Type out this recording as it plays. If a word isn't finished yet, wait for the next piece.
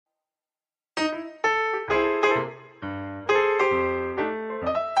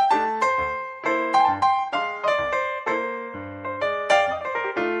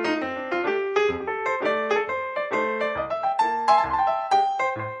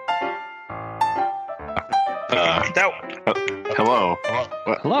Hello. Hello.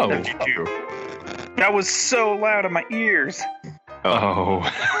 What did you do? That was so loud in my ears. Oh.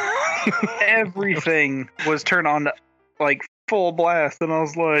 Everything was turned on like full blast, and I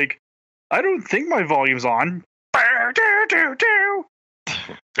was like, I don't think my volume's on. I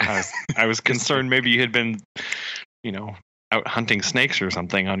was concerned maybe you had been, out hunting snakes or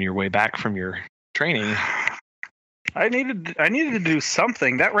something on your way back from your training. I needed to do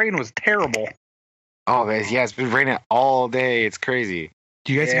something. That rain was terrible. Oh, guys, yeah, it's been raining all day. It's crazy.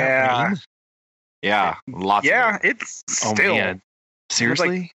 Do you guys Yeah. have rain? Yeah, lots Yeah, of it. it's Oh still. man.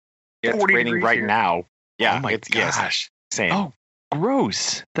 Seriously? Yeah, it's 40 raining degrees right here. now. Yeah, Oh my it's yes, gosh. same. Oh,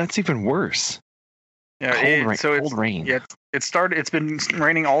 gross. That's even worse. Yeah, Cold rain. Yeah, it started. It's been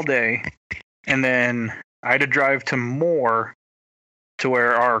raining all day, and then I had to drive to Moore, to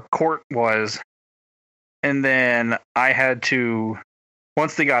where our court was, and then I had to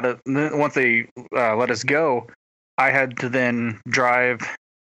once they let us go, I had to then drive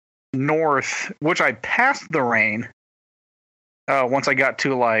north, which I passed the rain. Once I got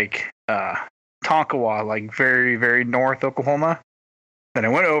to Tonkawa, like very very north Oklahoma. Then I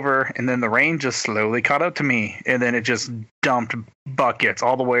went over, and then the rain just slowly caught up to me, and then it just dumped buckets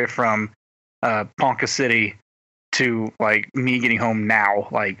all the way from Ponca City to like me getting home now,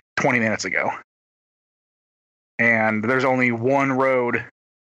 like 20 minutes ago. And there's only one road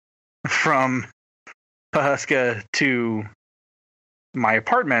from Pahuska to my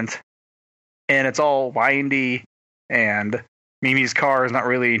apartment, and it's all windy, and Mimi's car is not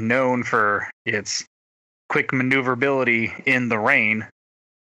really known for its quick maneuverability in the rain.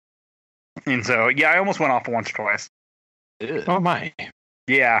 And so, yeah, I almost went off once or twice. Oh my.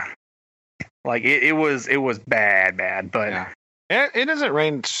 Yeah. Like, it was bad, but... Yeah. It doesn't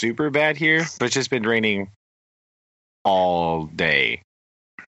rain super bad here, but it's just been raining all day.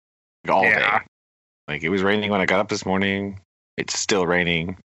 All day. Like, it was raining when I got up this morning. It's still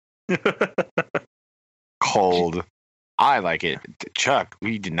raining. Cold. I like it. Chuck,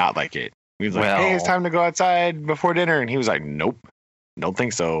 we did not like it. We was like, hey, it's time to go outside before dinner. And he was like, nope. Don't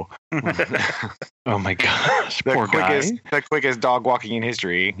think so. Oh my gosh. Poor guy. The quickest dog walking in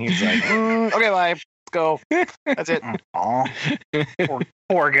history. He's like, okay, bye. Let's go. That's it. Aw.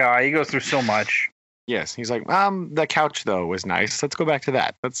 Poor guy. He goes through so much. Yes. He's like, the couch though was nice. Let's go back to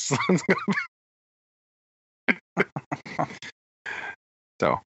that. Let's go.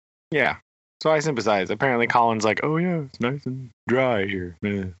 So, yeah. So I sympathize. Apparently Colin's like, oh yeah, it's nice and dry here.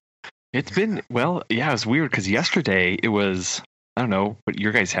 It's been, well, yeah, it was weird because yesterday it was, I don't know what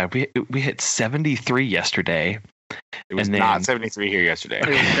your guys had. We hit 73 yesterday. It was not 73 here yesterday. It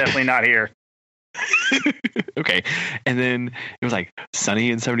was definitely not here. Okay. And then it was like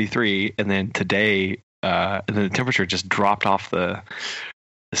sunny and 73. And then today, and then the temperature just dropped off the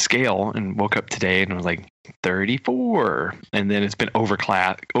scale, and woke up today and it was like 34. And then it's been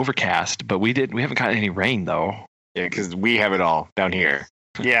overcast, but we haven't gotten any rain though. Yeah, because we have it all down here.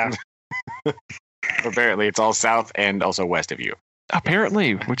 Yeah. Apparently it's all south and also west of you.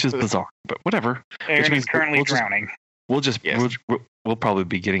 Apparently, which is bizarre, but whatever. Aaron is currently drowning. We'll probably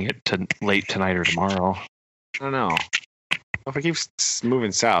be getting it late tonight or tomorrow. I don't know. If it keeps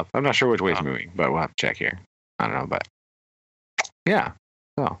moving south, I'm not sure which way it's moving, but we'll have to check here. I don't know, but yeah.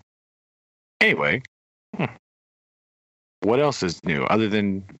 So anyway, what else is new other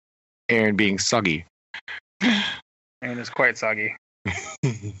than Aaron being soggy? Aaron is quite soggy.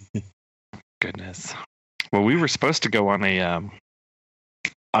 Goodness. Well, we were supposed to go on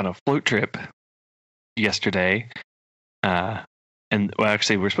a float trip yesterday, and well,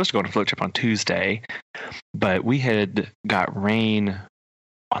 actually, we were supposed to go on a float trip on Tuesday, but we had got rain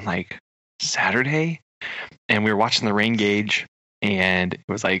on like Saturday, and we were watching the rain gauge, and it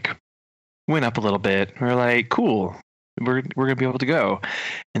was like went up a little bit. We were like, cool, we're gonna be able to go.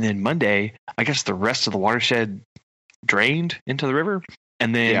 And then Monday, I guess the rest of the watershed drained into the river,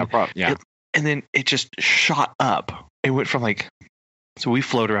 and then and then it just shot up. It went from so we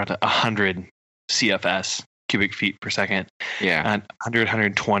float around to 100 CFS, cubic feet per second. Yeah. And 100,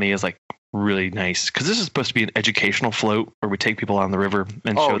 120 is like really nice, because this is supposed to be an educational float where we take people on the river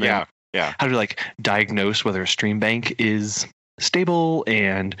and show them how to diagnose whether a stream bank is stable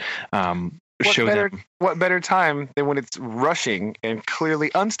and show them. What better time than when it's rushing and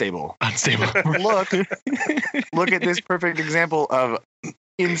clearly unstable? Look at this perfect example of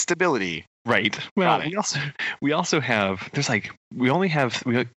instability. Right. Well, we also have, we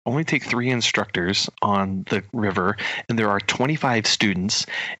only take 3 instructors on the river, and there are 25 students,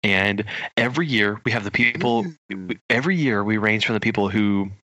 and every year we have the people, every year we range from the people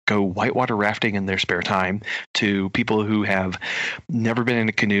who go whitewater rafting in their spare time to people who have never been in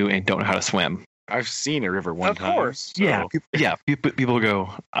a canoe and don't know how to swim. I've seen a river one Of time. course. so- Yeah. People go,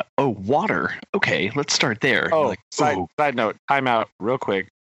 oh, water. Okay, let's start there. Oh, You're like, side note, time out real quick.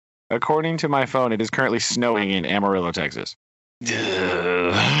 According to my phone, it is currently snowing in Amarillo, Texas.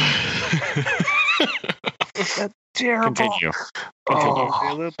 That's terrible. Continue.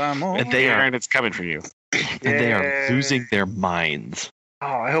 Oh, and they are, Aaron, it's coming for you. and they are losing their minds. Oh,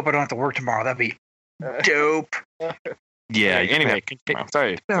 I hope I don't have to work tomorrow. That'd be dope. Yeah. Okay, anyway, continue.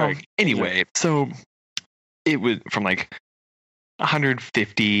 Sorry. Anyway, so it was from like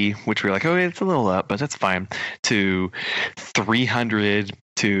 150, which we were like, oh, it's a little up, but that's fine, to 300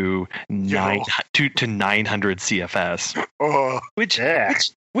 to 900 CFS, Oh, which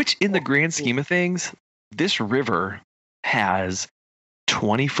in the grand scheme of things, this river has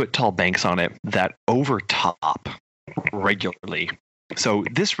 20-foot tall banks on it that overtop regularly. So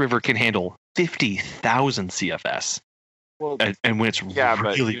this river can handle 50,000 CFS. well, And when it's yeah,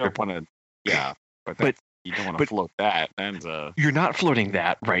 but really you don't want to. Yeah, but you don't want to float that. That's you're not floating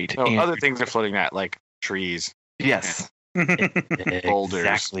that, right? no, And- other things are floating that, like trees, yes, Boulders.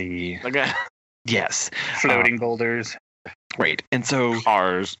 exactly. like Yes, Floating boulders. right. And so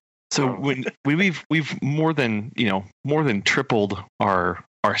cars. when we've more than tripled our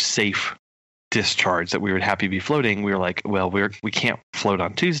safe discharge that we would happy to be floating. We were like, well, we can't float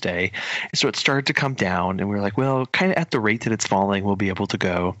on Tuesday, so it started to come down, and we were like, well, kind of at the rate that it's falling, we'll be able to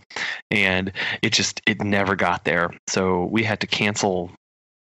go, and it never got there, so we had to cancel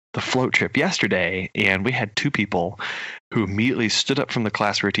the float trip yesterday, and we had 2 people who immediately stood up from the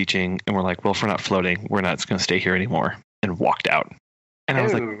class we were teaching and were like, well, if we're not floating, we're not going to stay here anymore, and walked out. And I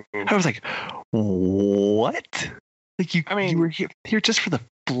was like, what? Like you were here just for the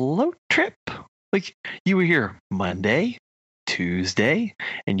float trip? Like you were here Monday, Tuesday,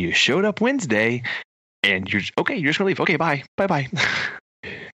 and you showed up Wednesday, and you're just gonna leave. Okay, bye.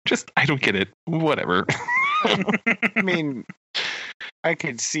 Just I don't get it. Whatever. I mean, I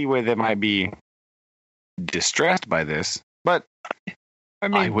could see where they might be distressed by this, but I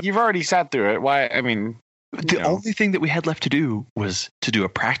mean, you've already sat through it. Why? I mean, the only thing that we had left to do was to do a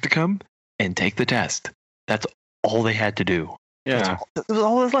practicum and take the test. That's all they had to do. yeah. That was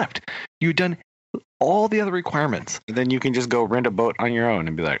all that was left. You'd done all the other requirements. Then you can just go rent a boat on your own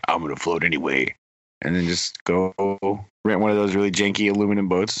and be like, I'm gonna float anyway, and then just go rent one of those really janky aluminum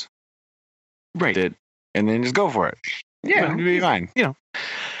boats, Right. and then just go for it. Yeah. It'll be fine.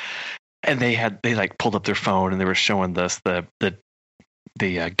 And they like pulled up their phone and they were showing us the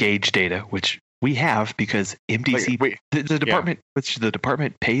gauge data, which we have because MDC, Wait, the department, which the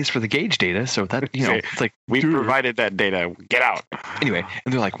department pays for the gauge data. So that it's like we dude. provided that data. Get out. Anyway,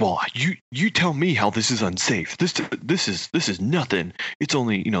 and they're like, well, you tell me how this is unsafe. This is nothing. It's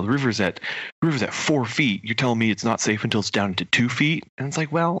only the river's at 4 feet. You're telling me it's not safe until it's down to 2 feet, and it's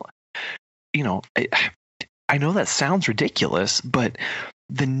like, well, I know that sounds ridiculous, but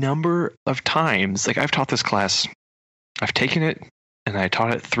the number of times, like I've taught this class, I've taken it and I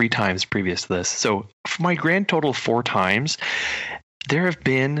taught it 3 times previous to this. So for my grand total of 4 times, there have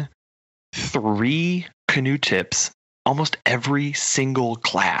been 3 canoe tips almost every single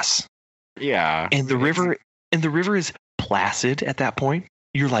class. Yeah. And the river is placid at that point.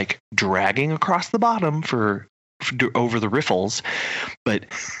 You're like dragging across the bottom over the riffles, but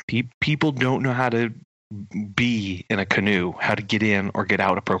people don't know how to be in a canoe, how to get in or get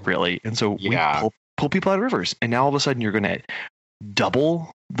out appropriately. And so we pull people out of rivers, and now all of a sudden you're going to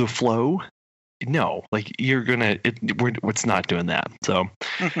double the flow. No, like you're going to, it's not doing that. So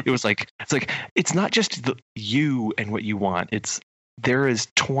it's not just you and what you want. There is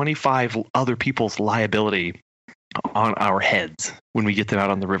 25 other people's liability on our heads when we get them out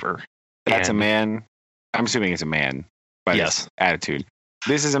on the river. That's a man. I'm assuming it's a man. By Yes. this attitude.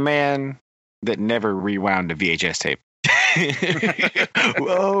 This is a man that never rewound a VHS tape.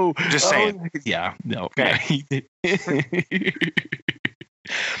 Whoa. Just saying. Yeah. No. Okay.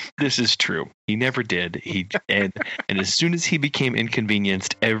 This is true. He never did. And as soon as he became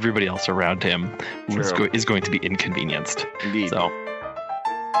inconvenienced, everybody else around him is going to be inconvenienced. Indeed. So.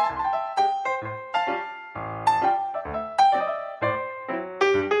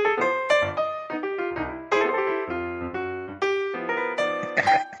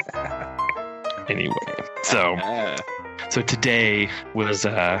 Anyway, so today was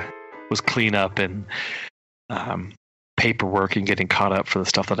cleanup and paperwork and getting caught up for the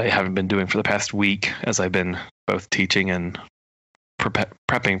stuff that I haven't been doing for the past week, as I've been both teaching and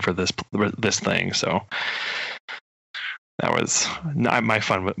prepping for this thing. So that was not my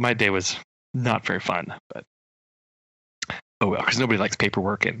fun. My day was not very fun, but oh well, because nobody likes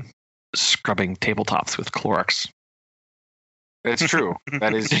paperwork and scrubbing tabletops with Clorox. That's true.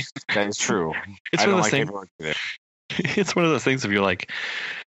 That is true. It's I one don't of those like things. paperwork either. It's one of those things if you're like,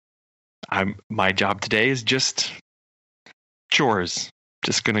 my job today is just chores.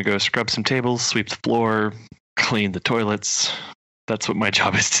 Just gonna go scrub some tables, sweep the floor, clean the toilets. That's what my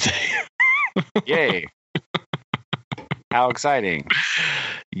job is today. Yay! How exciting!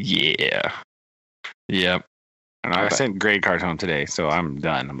 Yeah. Yep. And I sent grade cards home today, so I'm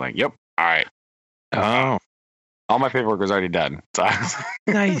done. I'm like, yep. All right. Oh, All my paperwork was already done. So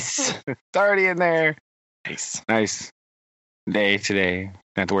nice. it's already in there. Nice. Nice day today. Don't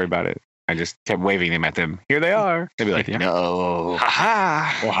have to worry about it. I just kept waving them at them. Here they are. They'd be like, Here they no.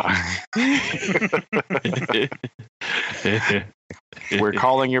 Ha We're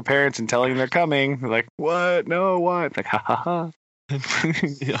calling your parents and telling them they're coming. They're like, what? No, what? Like, ha ha ha.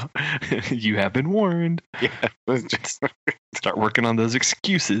 Yeah. You have been warned. Yeah. It was just, Start working on those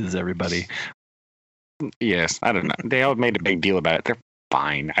excuses, everybody. yes. I don't know. They all made a big deal about it. They're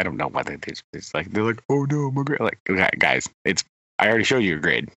fine. I don't know what it is. It's like, they're like, oh no, my grade. Like, okay, guys, I already showed you your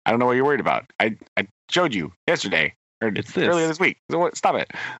grade. I don't know what you're worried about. I showed you yesterday or It's this. earlier this week. So stop it.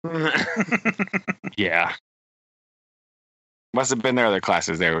 Yeah. Must have been their other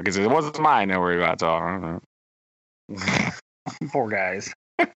classes there because it wasn't mine I worried about. So I don't know. Poor guys.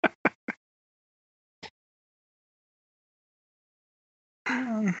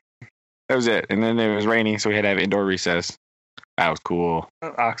 That was it. And then it was raining, so we had to have indoor recess. That was cool.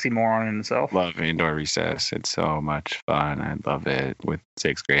 Oxymoron in itself. Love indoor recess. It's so much fun. I love it with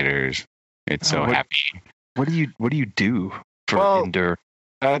sixth graders. It's so what- happy. What do you do for Well, indoor?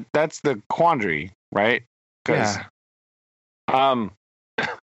 That's the quandary, right? Because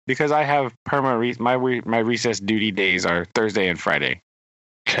because I have my recess duty days are Thursday and Friday.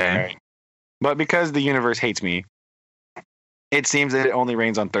 Okay. Right. But because the universe hates me, it seems that it only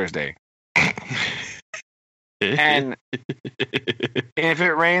rains on Thursday. And if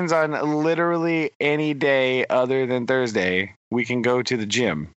it rains on literally any day other than Thursday, we can go to the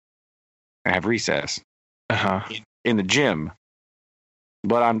gym and have recess in the gym.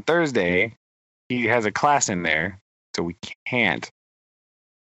 But on Thursday, he has a class in there, so we can't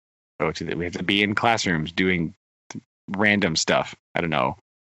go to we have to be in classrooms doing random stuff. I don't know.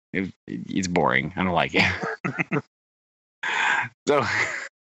 It's boring. I don't like it. So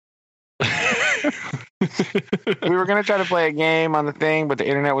we were going to try to play a game on the thing, but the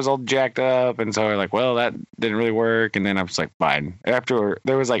internet was all jacked up. And so we're like, well, that didn't really work. And then I was like, fine. After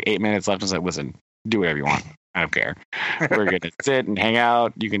there was like 8 minutes left, I was like, listen, do whatever you want. I don't care. We're going to sit and hang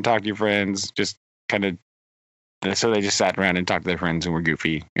out. You can talk to your friends. Just kind of. So they just sat around and talked to their friends and were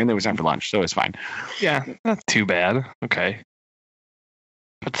goofy. And there was time for lunch. So it's fine. Yeah, not too bad. Okay.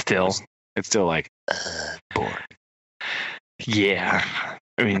 But still. It's still like, bored. Yeah.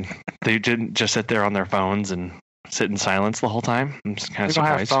 I mean, they didn't just sit there on their phones and sit in silence the whole time. I'm just kind We of don't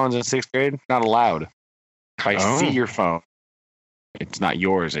have surprised. phones in sixth grade. Not allowed. If I Oh. see your phone, it's not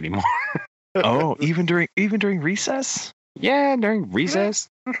yours anymore. Oh, even during recess? Yeah, during recess.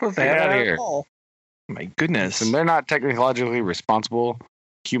 Get Get out of here. My goodness. And they're not technologically responsible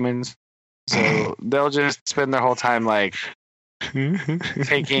humans. So they'll just spend their whole time like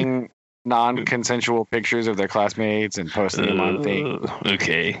taking non-consensual pictures of their classmates and posting them on things.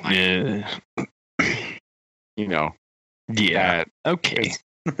 Okay. Yeah. You know, Yeah. Okay.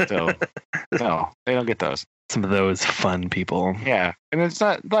 so no, they don't get those. Some of those fun people. Yeah, and it's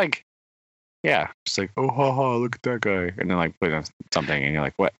not like, yeah, just like, oh, ha, ha, look at that guy, and then like put on something, and you're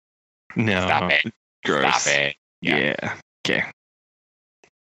like, what? No. Stop it! Gross. Stop it! Yeah. Okay.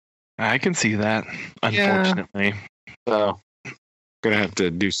 I can see that. Unfortunately. So, gonna have to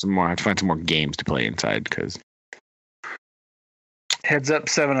do some more. I have to find some more games to play inside because Heads up,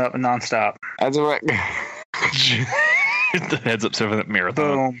 7-Up, nonstop. that's what. The Heads Up 7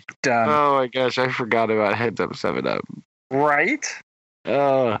 marathon. Boom, done. Oh my gosh, I forgot about Heads Up 7-Up. Right?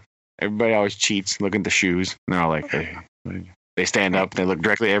 Everybody always cheats. Look at the shoes. And they're all like, they stand up. They look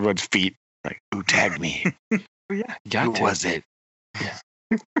directly at everyone's feet. Like, who tagged me? Yeah. Who was it?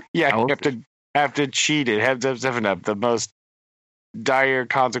 Yeah, I you have to cheat at Heads Up 7-Up, the most dire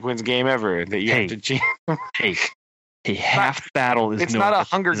consequence game ever. That you Hey. have to cheat. Hey, a half battle is It's no not a is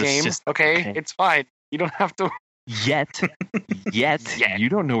Hunger a Game, sys- okay? It's fine. You don't have to. Yet. Yet. You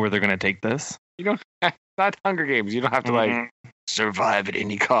don't know where they're going to take this. Not Hunger Games. You don't have to like Mhm. survive at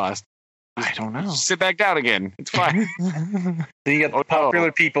any cost. I don't know. Sit back down again. It's fine. Then you got the Oh, no.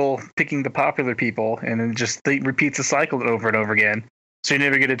 popular people picking the popular people, and then just it repeats the cycle over and over again. So you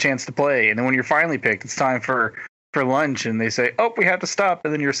never get a chance to play. And then when you're finally picked, it's time for lunch, and they say, "Oh, we have to stop."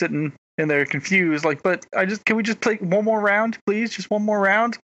 And then you're sitting in there confused, like, "But can we just play one more round, please? Just one more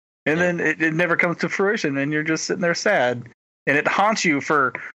round?" And then it never comes to fruition, and you're just sitting there sad. and it haunts you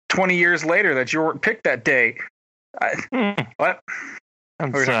for 20 years later that you weren't picked that day. What?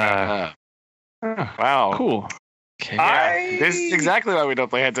 Wow. Cool. Okay. Yeah, this is exactly why we don't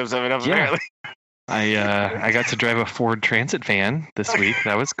play Heads Up 7 Up, apparently. I got to drive a Ford Transit van this week.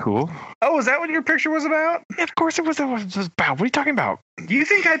 That was cool. Oh, is that what your picture was about? Yeah, of course it was. It was about. What are you talking about? You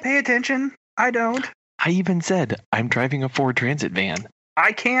think I pay attention? I don't. I even said I'm driving a Ford Transit van.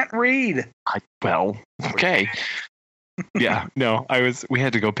 I can't read. Well, okay. Yeah, no, we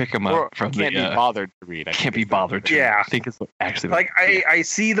had to go pick him up from can't be bothered to read. Can't be bothered to read. I think it's actually like I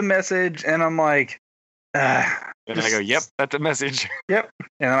see the message and I'm like, and I go, yep, that's a message. Yep,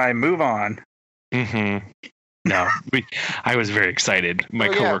 and then I move on. Mm-hmm. No, I was very excited. My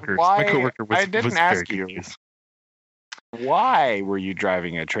coworker was. I didn't ask you. Confused. Why were you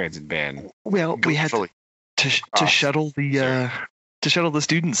driving a transit van? Well, we had to shuttle the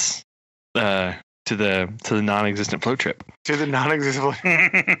students to the non-existent float trip. To the non-existent.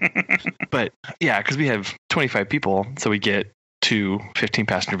 But yeah, because we have 25 people, so we get 2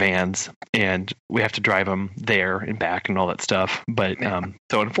 15-passenger vans, and we have to drive them there and back and all that stuff. But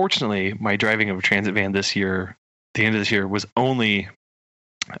so unfortunately, my driving of a transit van this year, the end of this year, was only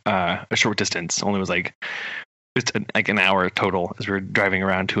a short distance. Only was like an hour total as we were driving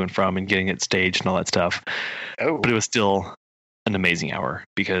around to and from and getting it staged and all that stuff. Oh. But it was still an amazing hour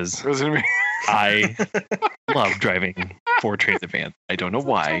because I love driving Ford Transit vans. I don't know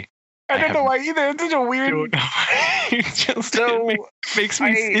why. I don't know why either. It's such a weird.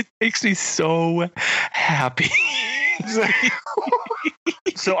 It makes me so happy.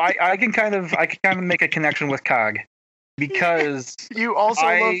 So I can kind of make a connection with Cog because you also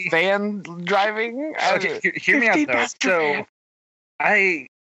love van driving. Okay, hear me out though. So I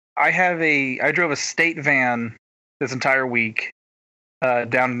drove a state van this entire week down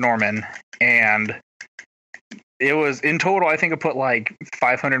to Norman, and it was in total, I think I put like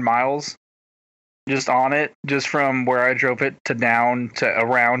 500 miles just on it, just from where I drove it to down to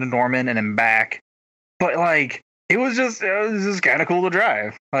around Norman and then back. But like, it was just kind of cool to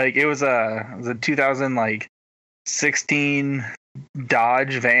drive. Like it was a 2016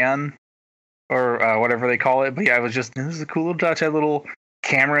 Dodge van or whatever they call it. But yeah, this is a cool little Dodge. Had a little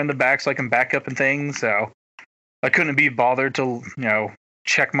camera in the back so I can back up and things. So I couldn't be bothered to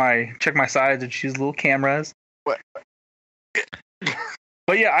check my sides and choose little cameras.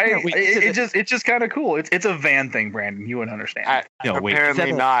 But yeah, it's just kind of cool. It's a van thing, Brandon. You wouldn't understand.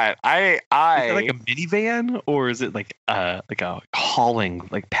 Apparently not. Is it like a minivan or is it like a hauling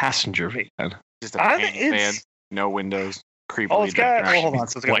passenger van? Just a van, no windows. Creepily. Oh, it's got. Well, hold on.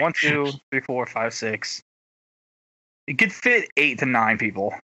 So it's got 1, 2, 3, 4, 5, 6. It could fit 8 to 9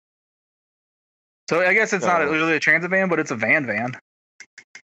 people. So I guess it's not really a transit van, but it's a van.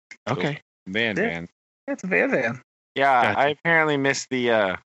 Okay. Van. Yeah, it's a van. Yeah, gotcha. I apparently missed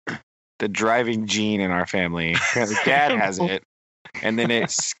the driving gene in our family. Dad has it, and then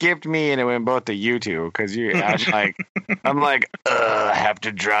it skipped me, and it went both to you two. Because I'm like, I have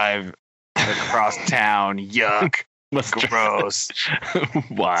to drive across town. Yuck, gross.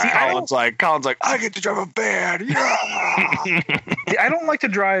 Why? See, Colin's like, I get to drive a van. Yeah. See, I don't like to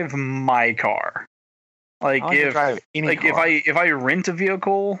drive my car. Like if I rent a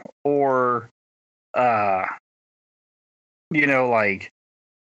vehicle or the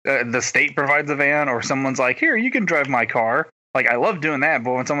state provides a van or someone's like, here, you can drive my car. Like, I love doing that.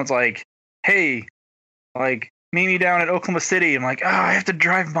 But when someone's like, hey, like, meet me down at Oklahoma City, I'm like, I have to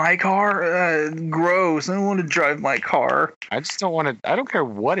drive my car? Gross. I don't want to drive my car. I just don't want to. I don't care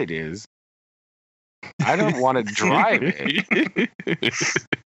what it is. I don't want to drive it.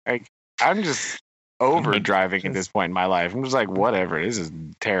 Like, I'm just over driving at this point in my life. I'm just like, whatever. This is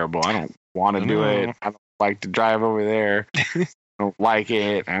terrible. I don't want to do it. I don't like to drive over there. I don't like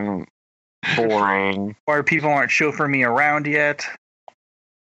it. Boring. Or people aren't chauffeuring me around yet.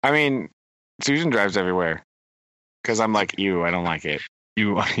 I mean, Susan drives everywhere because I'm like you. I don't like it.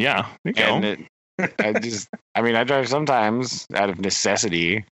 Yeah. And I drive sometimes out of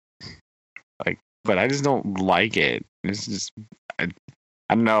necessity. But I just don't like it. It's just, I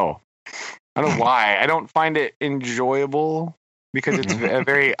don't know. I don't know why. I don't find it enjoyable because it's a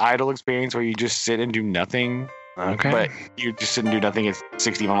very idle experience where you just sit and do nothing. Okay. But you just sit and do nothing at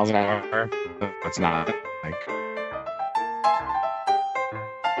 60 miles an hour. It's not like.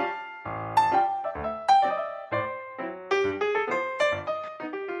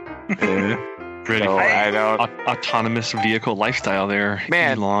 I don't. Autonomous vehicle lifestyle there.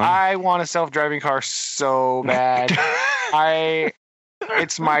 Man, Elon. I want a self-driving car so bad.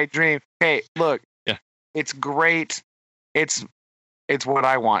 It's my dream. Hey, look. Yeah. It's great. It's what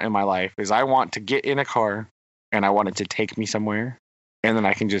I want in my life. Is I want to get in a car and I want it to take me somewhere, and then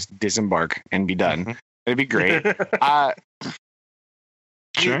I can just disembark and be done. Mm-hmm. It'd be great.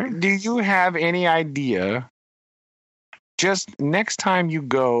 Sure. Do you have any idea? Just next time you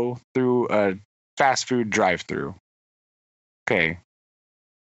go through a fast food drive-through, okay.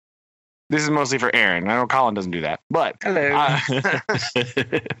 This is mostly for Aaron. I know Colin doesn't do that, but Hello.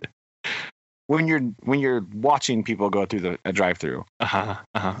 when you're watching people go through a drive-through,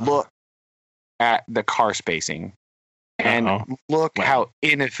 look at the car spacing and look how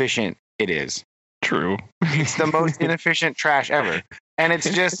inefficient it is. True. It's the most inefficient trash ever. And it's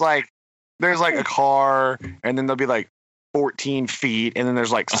just like, there's like a car, and then there'll be like 14 feet, and then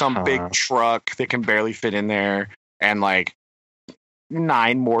there's like some big truck that can barely fit in there, and like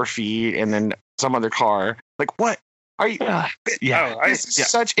 9 more feet, and then some other car. Like, what are you? This is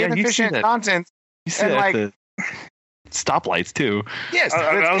such inefficient nonsense. You see that the stoplights too. Yes,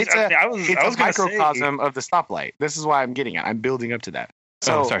 it's a microcosm of the stoplight. This is why I'm getting it. I'm building up to that.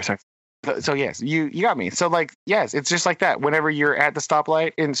 So, sorry. So yes, you got me. So like, yes, it's just like that. Whenever you're at the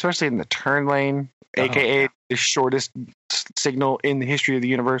stoplight, and especially in the turn lane, aka the shortest signal in the history of the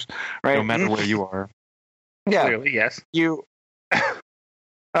universe, right? No matter where you are. Yeah. Clearly, yes. You're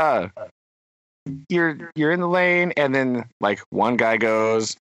in the lane, and then like one guy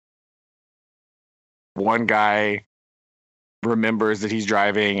goes, one guy remembers that he's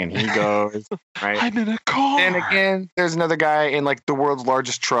driving, and he goes, right? I'm in a car. And again, there's another guy in like the world's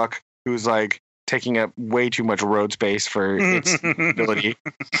largest truck who's like taking up way too much road space for its ability.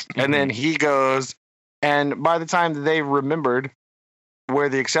 And then he goes, and by the time that they remembered where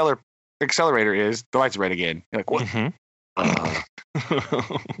the accelerator is, the lights are red again. You're like, what?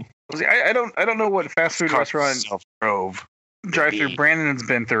 See, I don't know what fast food restaurant self-drove drive-through Brandon's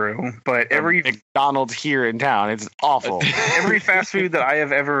been through, but every McDonald's here in town, it's awful. Every fast food that I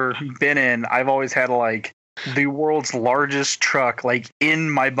have ever been in, I've always had like the world's largest truck like in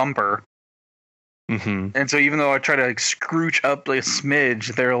my bumper. And so even though I try to like, scrooch up a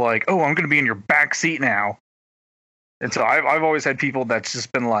smidge, they're like, "Oh, I'm going to be in your back seat now." And so I've always had people that's just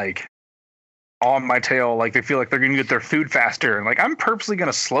been like on my tail, like they feel like they're going to get their food faster, and like I'm purposely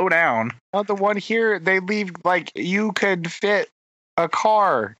going to slow down. Not the one here. They leave like you could fit a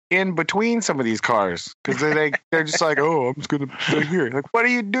car in between some of these cars because they're just like, "Oh, I'm just going to stay here." Like, what are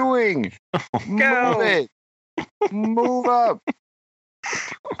you doing? Move it. Move up.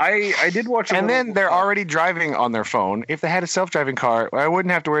 I did watch, and then they're already driving on their phone. If they had a self-driving car, I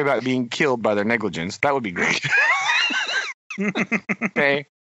wouldn't have to worry about being killed by their negligence. That would be great. Okay,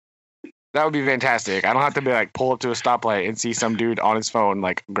 that would be fantastic. I don't have to be like pull up to a stoplight and see some dude on his phone.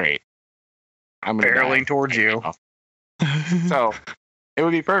 Like, great, I'm barreling towards you. So it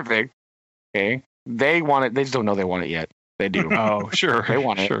would be perfect. Okay, they want it. They just don't know they want it yet. They do. Oh, sure, they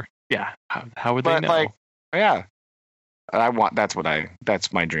want it. Sure, yeah. How would they know? Like, yeah.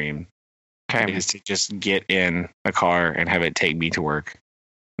 That's my dream. Okay. Is to just get in a car and have it take me to work.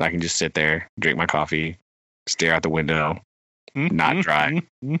 I can just sit there, drink my coffee, stare out the window, not drive.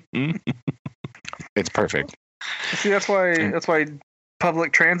 It's perfect. See, that's why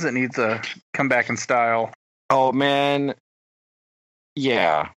public transit needs to come back in style. Oh man.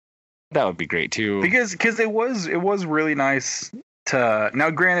 Yeah. That would be great too. Because it was really nice to, now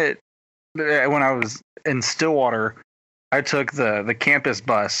granted, when I was in Stillwater, I took the campus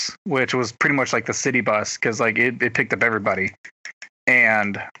bus, which was pretty much like the city bus because like it picked up everybody.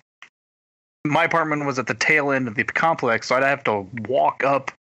 And my apartment was at the tail end of the complex, so I'd have to walk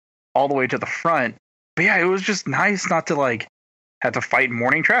up all the way to the front. But yeah, it was just nice not to like have to fight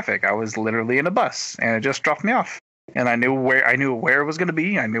morning traffic. I was literally in a bus, and it just dropped me off. And I knew where it was going to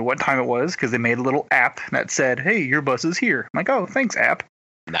be. I knew what time it was because they made a little app that said, "Hey, your bus is here." I'm like, "Oh, thanks, app."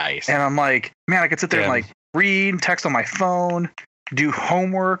 Nice. And I'm like, man, I could sit there and like read, text on my phone, do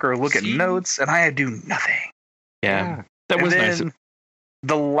homework, or look at notes, and I had to do nothing. Yeah. That was nice.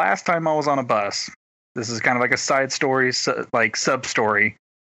 The last time I was on a bus, this is kind of like a side story, like sub story.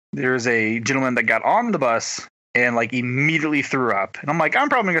 There's a gentleman that got on the bus and like immediately threw up. And I'm like, I'm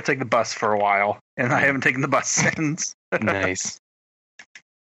probably going to take the bus for a while. And I haven't taken the bus since. Nice.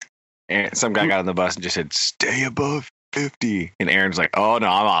 And some guy got on the bus and just said, "Stay above 50." And Aaron's like, "Oh no,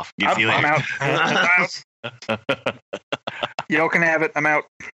 I'm off. I'm out. I'm out. Y'all can have it. I'm out."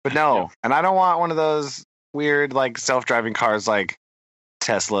 But no, and I don't want one of those weird like self-driving cars like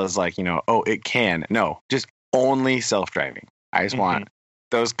Tesla's, like, you know, oh, it can. No, just only self-driving. I just want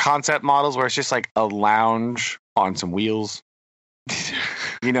those concept models where it's just like a lounge on some wheels,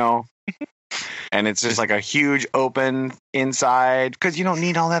 you know, and it's just like a huge open inside because you don't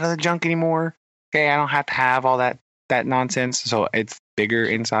need all that other junk anymore. Okay, I don't have to have all that nonsense, so it's bigger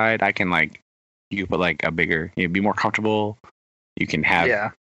inside. I can like You can put like a bigger, be more comfortable. You can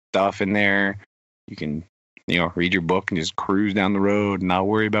have stuff in there. You can, read your book and just cruise down the road and not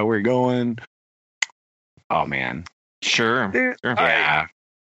worry about where you're going. Oh man, sure. Dude, yeah.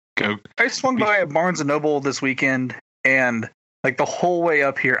 I swung by at Barnes and Noble this weekend, and like the whole way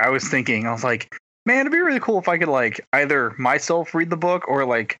up here, I was like, man, it'd be really cool if I could like either myself read the book or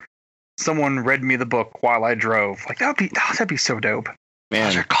like someone read me the book while I drove. Like that'd be so dope. Man,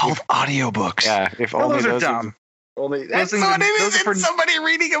 those are called audiobooks. Yeah, if only those are dumb. That's what it is. It's somebody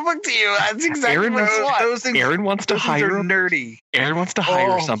reading a book to you. That's exactly what it was. Those things, Aaron wants to hire nerdy. Aaron wants to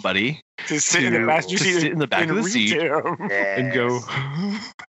hire somebody to sit in the passenger seat, sit in the back of the seat, and go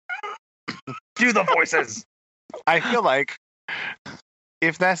do the voices. I feel like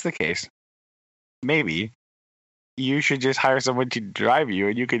if that's the case, maybe you should just hire someone to drive you,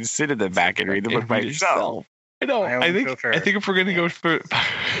 and you can sit in the back and read the book by yourself. I know. I think if we're gonna go for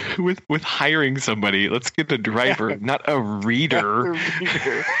with hiring somebody, let's get a driver, not a reader.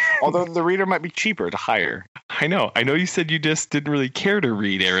 Although the reader might be cheaper to hire. I know. You said you just didn't really care to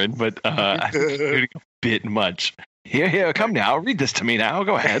read, Aaron, but I think you're doing a bit much. Here, come now. Read this to me now.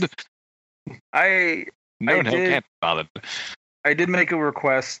 Go ahead. Can't bother. I did make a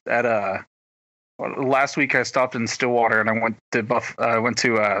request at last week. I stopped in Stillwater and I went to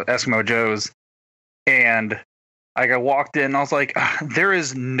Eskimo Joe's, and I walked in and I was like, there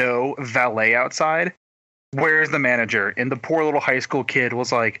is no valet outside. Where's the manager? And the poor little high school kid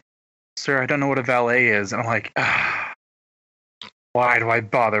was like, sir, I don't know what a valet is. And I'm like, why do I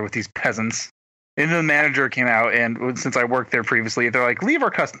bother with these peasants? And the manager came out, and since I worked there previously, they're like, leave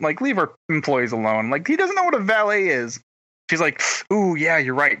our employees alone. Like, he doesn't know what a valet is. She's like, ooh, yeah,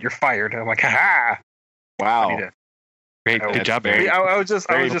 you're right. You're fired. And I'm like, ha. Wow. Great. Good job, Barry. I was just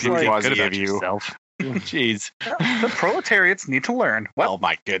like, good about yourself. Jeez. The proletariats need to learn. What? Oh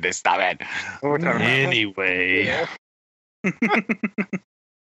my goodness, stop it. Anyway.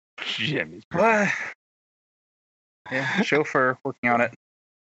 Yeah, chauffeur, working on it.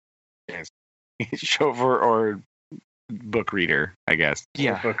 Yes. Chauffeur or book reader, I guess.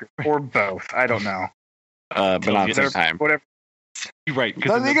 Yeah. Or both. I don't know. But not at the same time. Whatever. You're right.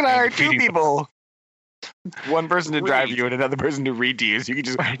 Because you can hire two people. One person to drive you and another person to read to you, so you can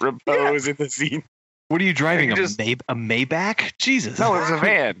just repose in the seat. What are you driving? A Maybach? Jesus. No, it was a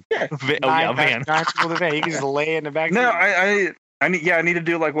van. A van. Nine people in the van. You can just lay in the back. No, I need to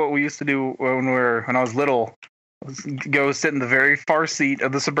do like what we used to do when I was little. Go sit in the very far seat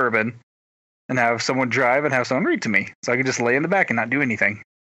of the Suburban and have someone drive and have someone read to me, so I could just lay in the back and not do anything.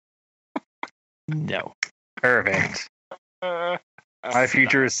 No. Perfect. My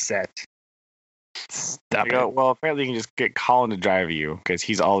future is set. Stop it. Well, apparently you can just get Colin to drive you because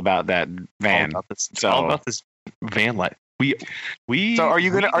he's all about that van. All about this van life. We. So are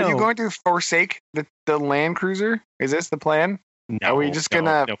you going to forsake the Land Cruiser? Is this the plan? No. Are we just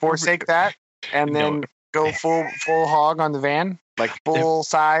gonna forsake that and then go full hog on the van, like full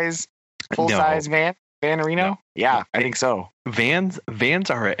size van Reno? No. Yeah, I think so. Vans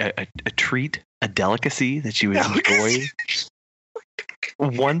are a treat, a delicacy that you enjoy.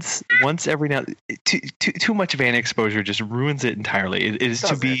 Once every now, too much van exposure just ruins it entirely. It is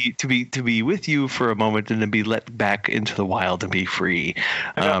to be with you for a moment and then be let back into the wild and be free.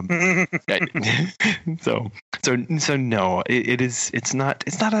 So no, it's not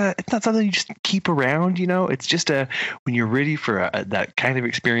something you just keep around. It's just when you're ready for that kind of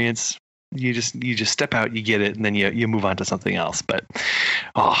experience. You just step out, you get it, and then you move on to something else. But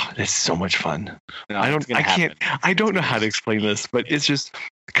it's so much fun. No, I don't know how to explain this, but it's just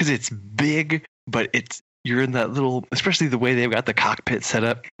because it's big, but you're in that little, especially the way they've got the cockpit set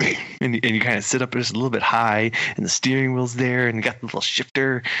up, and you kind of sit up just a little bit high, and the steering wheel's there, and you got the little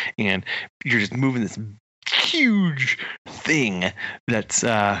shifter, and you're just moving this huge thing that's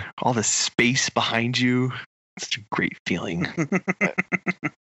all the space behind you. It's such a great feeling.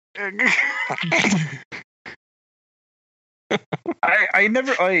 I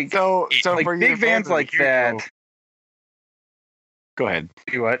never like so like for big vans like that. Go ahead.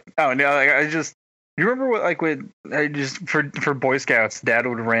 What? Oh no! You remember when I just for Boy Scouts, Dad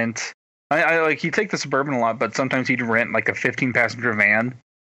would rent. He'd take the Suburban a lot, but sometimes he'd rent like a 15-passenger van.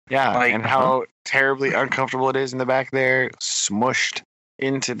 Yeah, and how terribly uncomfortable it is in the back there, smushed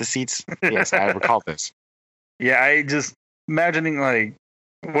into the seats. Yes, I recall this. Yeah, I just imagining like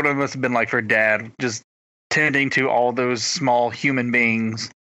what it must have been like for Dad, just tending to all those small human beings,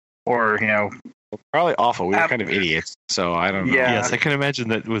 or probably awful. We were kind of idiots, so I don't know. Yeah. Yes, I can imagine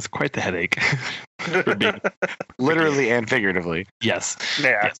that was quite the headache. For me. Literally and figuratively. Yes.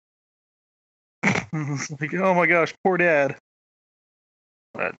 Yeah. Yes. Like, oh my gosh, poor Dad.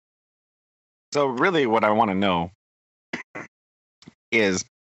 But So really, what I want to know is,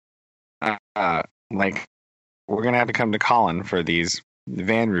 like, we're gonna have to come to Colin for these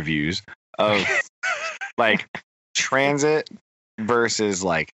van reviews of like Transit versus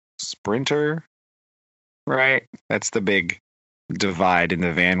like Sprinter, right? That's the big divide in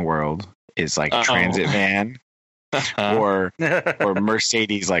the van world. Is like Transit van or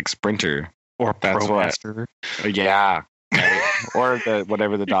Mercedes like Sprinter. Or That's ProMaster. Yeah. Right? Or the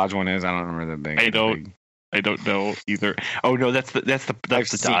whatever the Dodge one is. I don't remember the thing. I don't know either. Oh no, that's the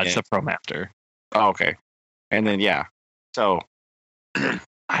Dodge, the ProMaster. Oh, okay. And then so I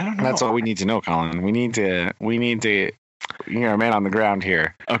don't know. That's all we need to know, Colin. We need to you're a man on the ground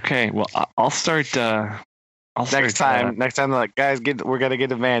here. Okay, well I'll start next time like guys we're gonna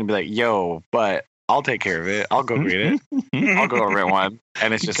get a van and be like, yo, but I'll take care of it. I'll go get it. I'll go rent one.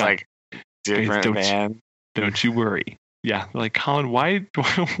 And it's just like different van. Don't you worry. Yeah, like Colin, why do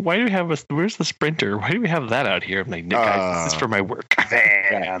we have where's the Sprinter? Why do we have that out here? I'm like, guys, this is for my work.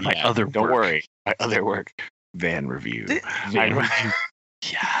 Van. My other work. Don't worry. My other work. Van review. Van review.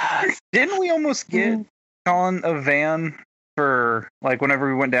 Yes. Didn't we almost get Colin a van for like whenever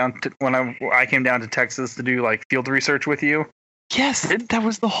we went down to when I came down to Texas to do like field research with you? Yes, that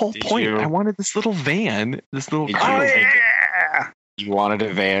was the whole point. I wanted this little van. You wanted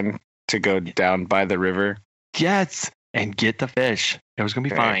a van to go down by the river? Yes, and get the fish. It was gonna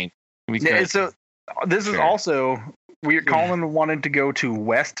be fine. Yeah, so this is also Colin wanted to go to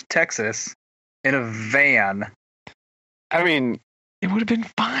West Texas in a van. I mean, it would have been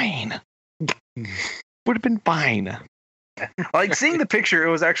fine. Would have been fine. Like seeing the picture, it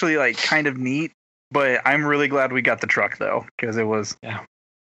was actually like kind of neat. But I'm really glad we got the truck though, because it was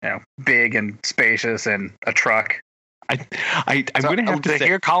big and spacious and a truck. I'm gonna have to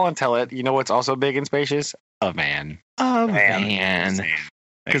hear Colin tell it. You know what's also big and spacious? A van. A van.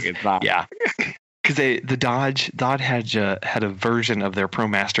 Because it's not. Yeah. Because the Dodge had a version of their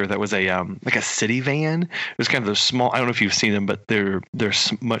ProMaster that was a like a city van. It was kind of those small. I don't know if you've seen them, but they're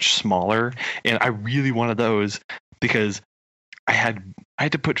much smaller. And I really wanted those because I had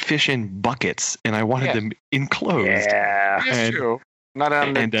to put fish in buckets, and I wanted them enclosed. Yeah, that's true. Not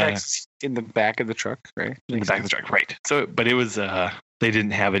on the text in the back of the truck, right? In the back of the truck, right? So, but it was they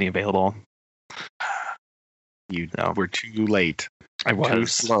didn't have any available. You were too late. I was too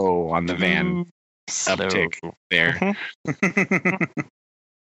slow on the van uptick there.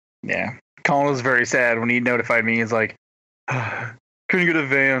 Yeah, Colin was very sad when he notified me. He's like, couldn't get a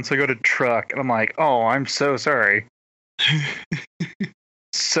van, so I got a truck, and I'm like, oh, I'm so sorry.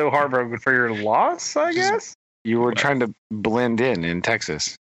 So heartbroken for your loss, I guess. You were trying to blend in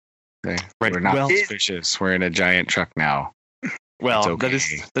Texas. Okay. Right. We're not suspicious. We're in a giant truck now. Well, that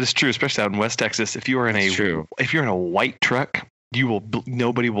is true, especially out in West Texas. If you are if you're in a white truck,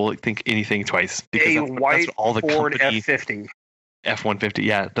 nobody will think anything twice. Because that's what all the Ford F50. F-150,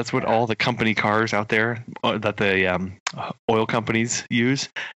 yeah, that's what all the company cars out there that the oil companies use.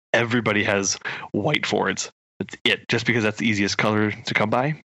 Everybody has white Fords. That's it, just because that's the easiest color to come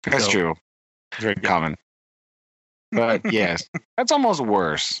by. That's true. It's very common. But yes, that's almost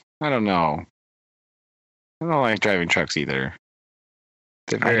worse. I don't know. I don't like driving trucks either.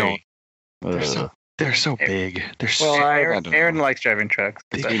 They're so big. Aaron likes driving trucks.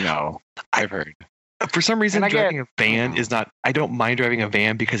 You know, I've heard. For some reason, driving a van is not. I don't mind driving a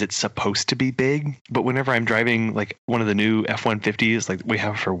van because it's supposed to be big. But whenever I'm driving like one of the new F-150s, like we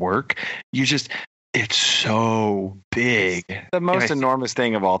have for work, it's so big. It's the most enormous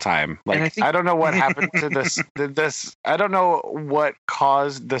thing of all time. Like I don't know what happened to this. I don't know what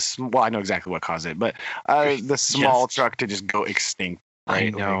caused this. Well, I know exactly what caused it, but the small truck to just go extinct.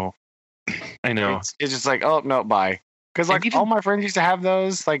 Right? I know. It's just like, oh no, bye. Because like all my friends used to have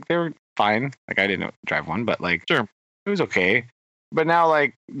those. Like they were fine. Like I didn't drive one, but like it was okay. But now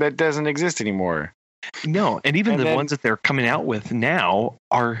like that doesn't exist anymore. No, and even the ones that they're coming out with now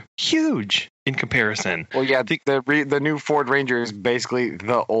are huge in comparison. Well, yeah, I think the new Ford Ranger is basically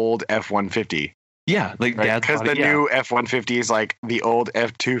the old F-150. Yeah, like because the new F-150 is like the old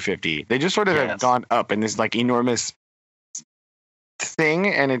F-250. They just sort of have gone up in this like enormous thing,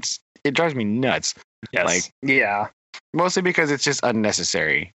 and it drives me nuts. Yes. Like mostly because it's just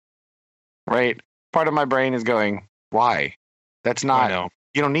unnecessary. Right? Part of my brain is going, why? That's not.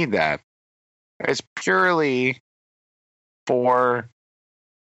 You don't need that. It's purely for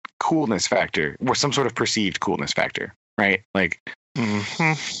coolness factor, or some sort of perceived coolness factor, right? Like,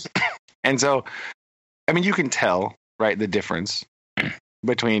 and so, I mean, you can tell, right, the difference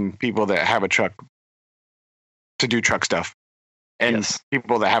between people that have a truck to do truck stuff and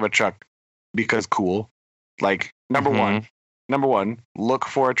people that have a truck because cool. Like, number one, look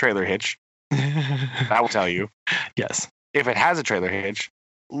for a trailer hitch. That will tell you. Yes. If it has a trailer hitch,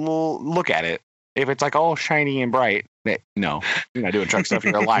 look at it. If it's like all shiny and bright, no, you're not doing truck stuff.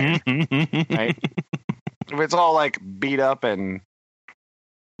 You're a liar, right? If it's all like beat up and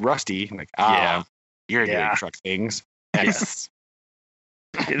rusty, like you're doing truck things. Yes.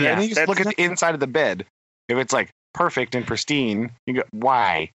 Then you just look at the inside of the bed. If it's like perfect and pristine, you go,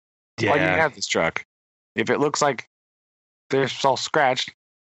 why? Why do you have this truck? If it looks like they're all scratched,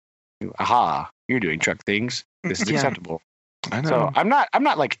 aha, you're doing truck things. This is acceptable. I know. So I'm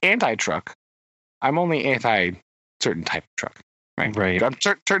not like anti-truck. I'm only anti certain type of truck. Right. I'm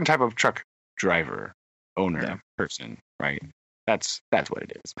certain type of truck driver, owner, person. Right. That's what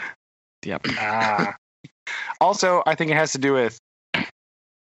it is. Yep. Also, I think it has to do with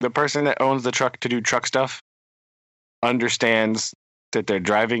the person that owns the truck to do truck stuff understands that they're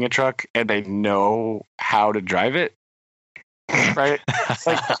driving a truck and they know how to drive it. Right.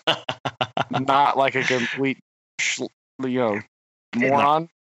 Like, not like a complete, moron.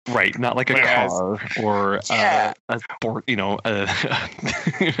 Right, not like a car or a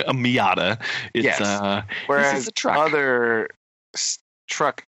Miata. It's whereas a truck. Other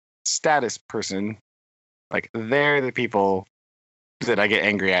truck status person, like they're the people that I get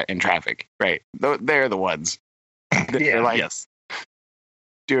angry at in traffic. Right, they're the ones. They're like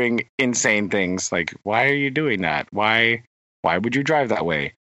doing insane things. Like, why are you doing that? Why would you drive that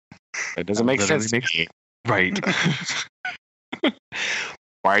way? It doesn't make sense to me. Right.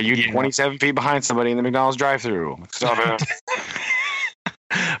 Why are you 27 feet behind somebody in the McDonald's drive-thru?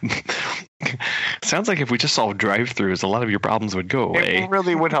 Sounds like if we just solved drive-thrus, a lot of your problems would go away. It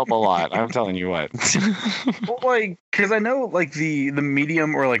really would help a lot. I'm telling you what. Well, like, because I know like the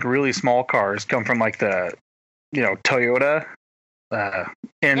medium or like really small cars come from like the Toyota,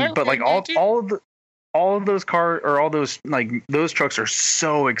 but like all of those cars or all those like those trucks are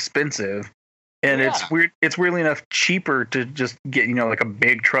so expensive. And it's weird. It's weirdly enough cheaper to just get like a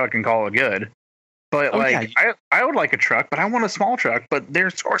big truck and call it good. But I would like a truck, but I want a small truck. But they're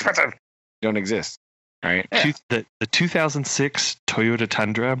so expensive. Don't exist, right? Yeah. The 2006 Toyota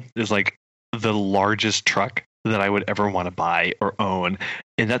Tundra is like the largest truck that I would ever want to buy or own,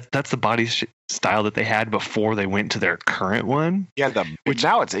 and that's the body style that they had before they went to their current one. Yeah, which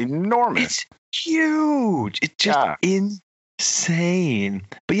now it's enormous. It's huge. It's just insane.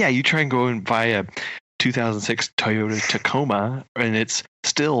 But yeah, you try and go and buy a 2006 Toyota Tacoma and it's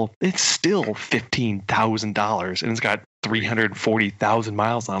still $15,000 and it's got 340,000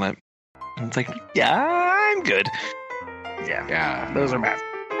 miles on it. And it's like, I'm good. Yeah. Those are bad.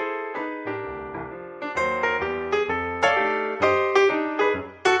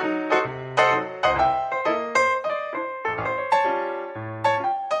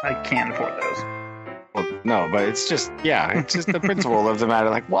 I can't afford those. Well, no, but it's just the principle of the matter.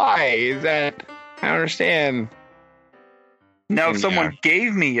 Like, why is that? I don't understand. Now, if someone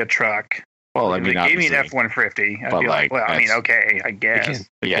gave me a truck, if they gave me an F-150, I'd be like, well, I mean, okay, I guess.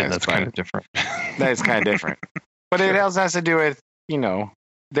 Again, that's kind of different. That is kind of different. But it also has to do with,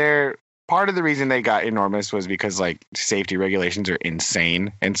 they're part of the reason they got enormous was because like safety regulations are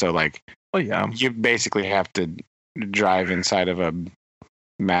insane, and so like, you basically have to drive inside of a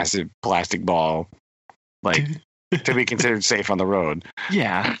massive plastic ball, like to be considered safe on the road.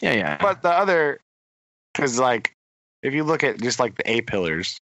 Yeah. But the other, because like, if you look at just like the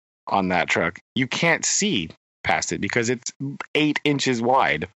A-pillars on that truck, you can't see past it because it's 8 inches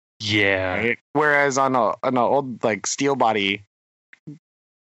wide. Yeah. Right? Whereas on an old like steel body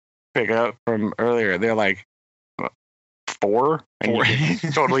pickup from earlier, they're like 4, and you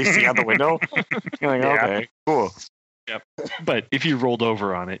can totally see out the window. You're like, okay, cool. Yep. But if you rolled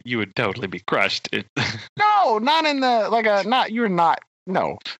over on it, you would totally be crushed. No, not in the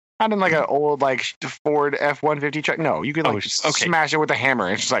not in like an old like Ford F-150 truck. No, you could like smash it with a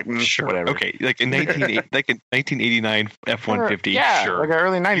hammer. It's just like sure, whatever. Okay, like in 1989 F-150. Yeah, sure, like an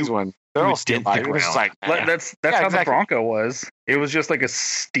early 90s one. They're all steel body. That's how the Bronco was. It was just like a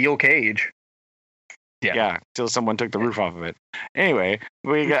steel cage. Yeah, till someone took the roof off of it. Anyway,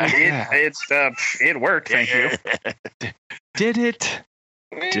 we got it worked. Thank you. Did it?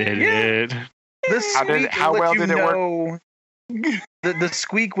 How well did it work? The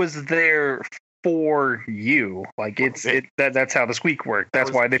squeak was there for you. Like that's how the squeak worked.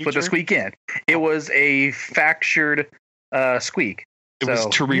 That's why they put the squeak in. It was a factured squeak. It was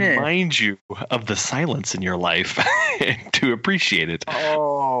to remind you of the silence in your life to appreciate it.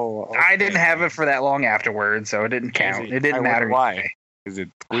 Oh, okay. I didn't have it for that long afterwards, so it didn't count. It didn't matter. Why? Because it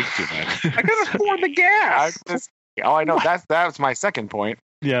squeaked too much. I couldn't afford the gas. I know. That's my second point.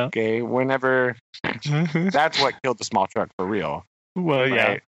 Yeah. Okay. Whenever that's what killed the small truck for real. Well,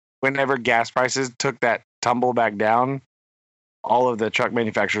 yeah. whenever gas prices took that tumble back down, all of the truck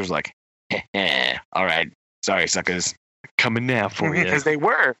manufacturers were like, all right, sorry, suckers. Coming now for you. Because they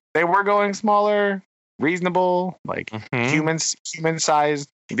were going smaller, reasonable, like human-sized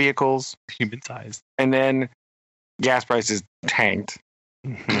vehicles. Human-sized. And then gas prices tanked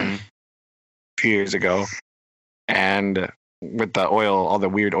a few years ago. And with the oil, all the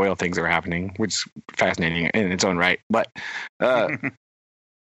weird oil things that were happening, which is fascinating in its own right. But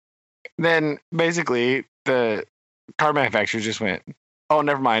then basically the car manufacturers just went, oh,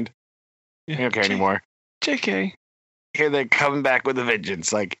 never mind. We don't care anymore. JK. Here they come back with a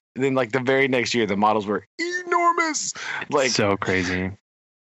vengeance. Like then, like the very next year, the models were enormous. Like so crazy.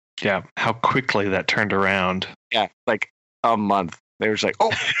 Yeah, how quickly that turned around. Yeah, like a month. They were just like,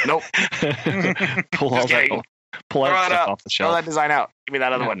 oh nope, pull all that stuff off the shelf. Throw that design out. Give me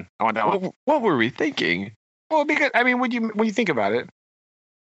that other one. I want that one. What were we thinking? Well, because I mean, when you think about it,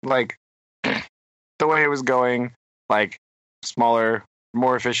 like the way it was going, like smaller,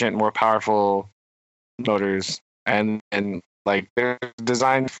 more efficient, more powerful motors. And like they're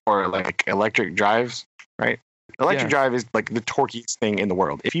designed for like electric drives, right? Electric drive is like the torquiest thing in the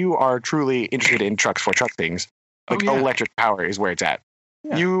world. If you are truly interested in trucks for truck things, like electric power is where it's at.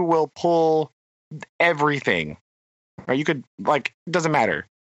 Yeah. You will pull everything, right? You could like it doesn't matter.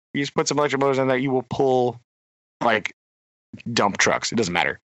 You just put some electric motors on that, you will pull like dump trucks. It doesn't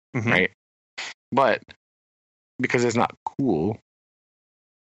matter, right? But because it's not cool,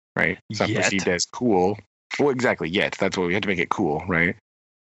 right? It's not perceived as cool. Well, exactly. Yet that's what we had to make it cool, right?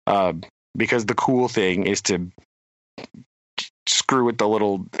 Because the cool thing is to screw with the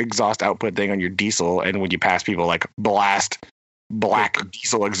little exhaust output thing on your diesel, and when you pass people, like blast black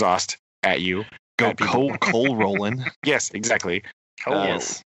diesel exhaust at you. Go coal rolling. Yes, exactly.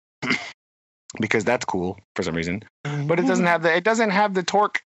 Yes, because that's cool for some reason, but it doesn't have the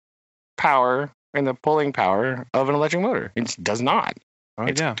torque power and the pulling power of an electric motor. It does not.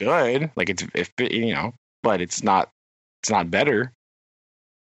 It's good, like it's but it's not better.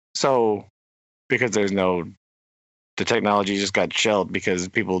 So because the technology just got shelved because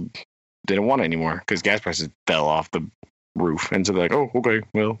people didn't want it anymore because gas prices fell off the roof, and so they're like, oh, okay,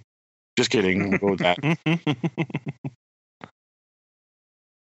 well, just kidding, we'll go with that.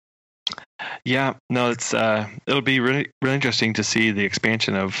 Yeah, no, it's it'll be really really interesting to see the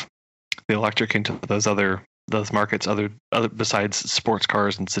expansion of the electric into those markets, other besides sports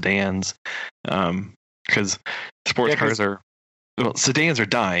cars and sedans. Because sports cars sedans are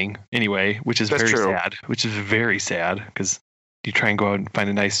dying anyway, which is very sad. Which is very sad because you try and go out and find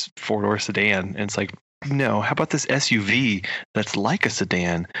a nice 4-door sedan, and it's like, no, how about this SUV that's like a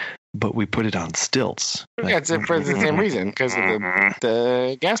sedan, but we put it on stilts? Yeah, it's for the same reason, because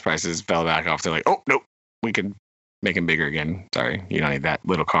the gas prices fell back off. They're like, oh no, we can make them bigger again. Sorry, you don't need that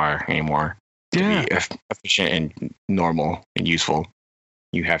little car anymore to be efficient and normal and useful.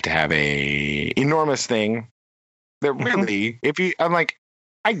 You have to have a enormous thing that really,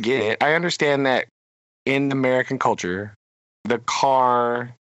 I get it. I understand that in American culture, the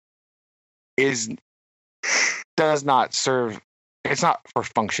car does not serve, it's not for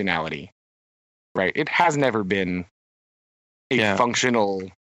functionality, right? It has never been a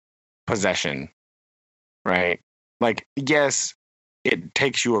functional possession, right? Like, yes, it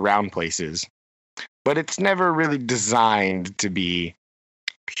takes you around places, but it's never really designed to be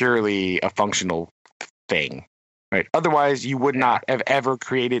purely a functional thing, right? Otherwise, you would not have ever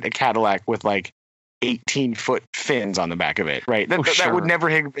created a Cadillac with like 18-foot fins on the back of it, right? That would never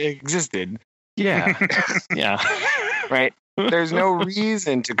have existed. Yeah. Yeah. Right? There's no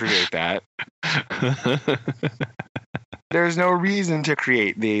reason to create that. There's no reason to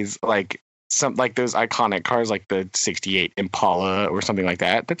create these some those iconic cars like the 68 Impala or something like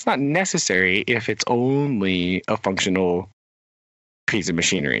that. That's not necessary if it's only a functional piece of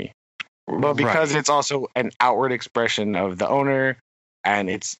machinery. But because it's also an outward expression of the owner and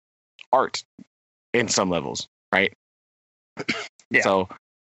it's art in some levels, right? Yeah. So,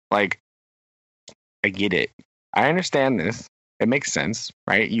 I get it. I understand this. It makes sense,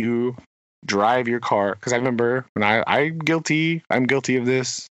 right? You drive your car, because I remember when I'm guilty of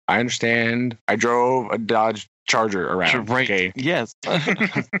this. I understand. I drove a Dodge Charger around. Right. Okay? Yes.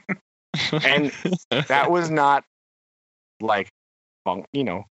 And that was not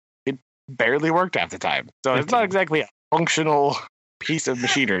it barely worked half the time. So it's not exactly a functional piece of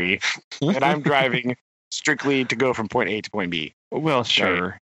machinery that I'm driving strictly to go from point A to point B. Well, sure.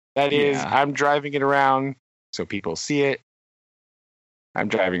 Right? That is, I'm driving it around so people see it. I'm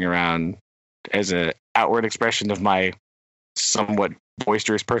driving around as an outward expression of my somewhat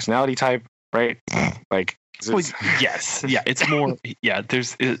boisterous personality type. right? Like, well, yes, yeah, it's more, yeah.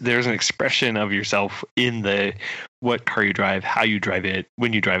 There's an expression of yourself in the what car you drive, how you drive it,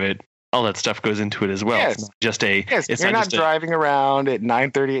 when you drive it. All that stuff goes into it as well. Yes. It's not just a. Yes, it's you're not just driving around at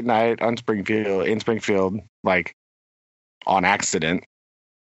 9:30 at night on Springfield, like on accident,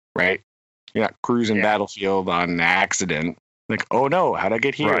 right? You're not cruising Battlefield on accident. Like, oh no, how'd I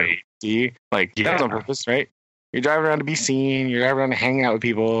get here? Right. See, like that was on purpose, right? You're driving around to be seen. You're driving around to hang out with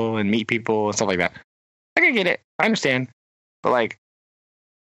people and meet people and stuff like that. I can get it. I understand, but like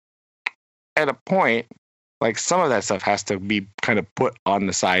at a point, like some of that stuff has to be kind of put on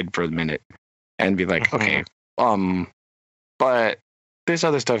the side for a minute and be like, okay, but this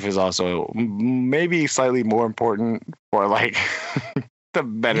other stuff is also maybe slightly more important for like the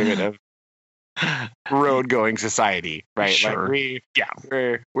betterment of road going society, right? Sure. Like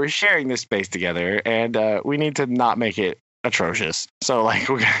we're sharing this space together, and we need to not make it atrocious. So like,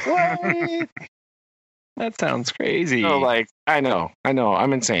 What? That sounds crazy. so like, I know,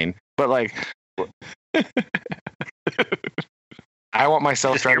 I'm insane, but like, I want my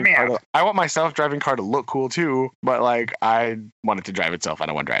self-driving car. I want my self-driving car to look cool too, but like, I want it to drive itself. I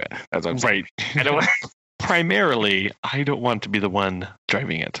don't want to drive it. That's what I'm saying. Right. I don't want. Primarily, I don't want to be the one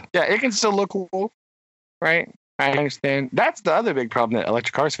driving it. Yeah, it can still look cool, right? I understand. That's the other big problem that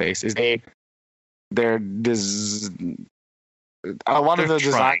electric cars face is a lot of the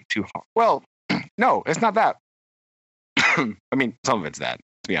design too hard. Well, no, it's not that. I mean, some of it's that,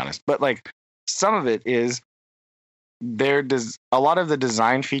 to be honest, but like some of it is a lot of the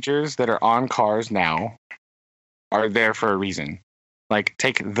design features that are on cars now are there for a reason. Like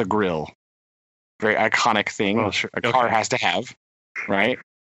take the grille. Very iconic thing a car has to have, right?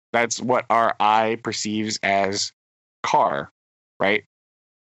 That's what our eye perceives as car, right?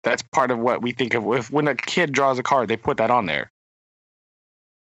 That's part of what we think of when a kid draws a car, they put that on there.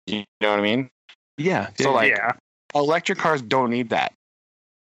 You know what I mean? Yeah. So like, electric cars don't need that,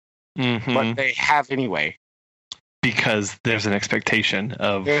 but they have anyway. Because there's an expectation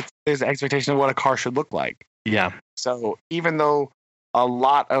of there's an expectation of what a car should look like. Yeah. So even though a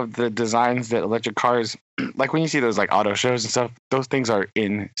lot of the designs that electric cars, like when you see those like auto shows and stuff, those things are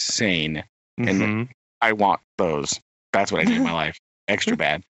insane. And I want those. That's what I do in my life. Extra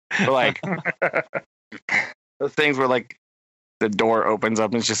bad. But like those things where like the door opens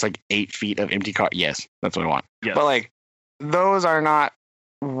up and it's just like 8 feet of empty car. Yes, that's what I want. Yes. But like those are not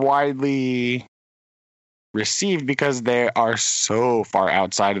widely received because they are so far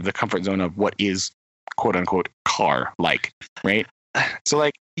outside of the comfort zone of what is quote unquote car like, right? So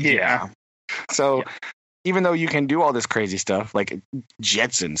like, So even though you can do all this crazy stuff, like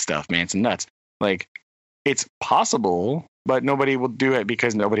Jetson stuff, man, it's nuts. Like it's possible, but nobody will do it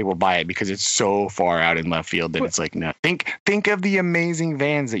because nobody will buy it because it's so far out in left field that it's like, no. Think of the amazing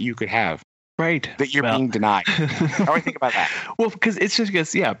vans that you could have. Right. That you're being denied. How do I think about that? Well, because it's just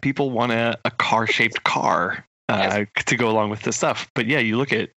because, people want a car-shaped car to go along with the stuff. But you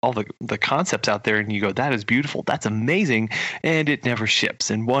look at all the concepts out there and you go, that is beautiful. That's amazing. And it never ships.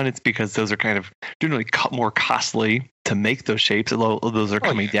 And one, it's because those are kind of generally more costly to make those shapes. Those are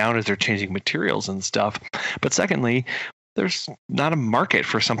coming down as they're changing materials and stuff. But secondly, there's not a market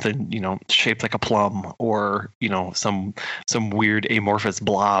for something, shaped like a plum or, some weird amorphous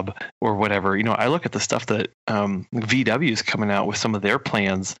blob or whatever. I look at the stuff that VW is coming out with some of their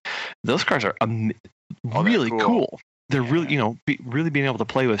plans. Those cars are really cool. They're really, really being able to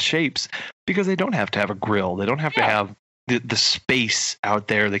play with shapes because they don't have to have a grill. They don't have to have the space out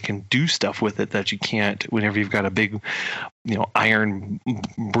there that can do stuff with it that you can't whenever you've got a big, iron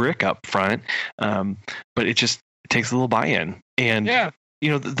brick up front. But it just takes a little buy-in. And,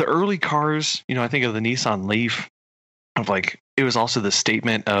 the early cars, I think of the Nissan Leaf of like, it was also the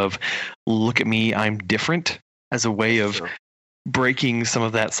statement of, look at me, I'm different, as a way of breaking some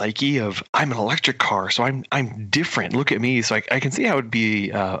of that psyche of I'm an electric car, so I'm different. Look at me. So I can see how it would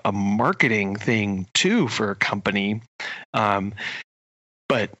be a marketing thing too for a company.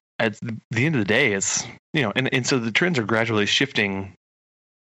 But at the end of the day, it's, and so the trends are gradually shifting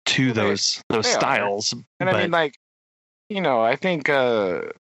to those styles. And I mean, like, I think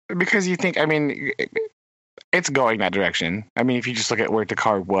because you think, I mean, it's going that direction. I mean, if you just look at where the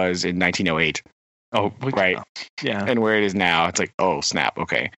car was in 1908. Oh, right. Yeah. And where it is now, it's like, oh, snap.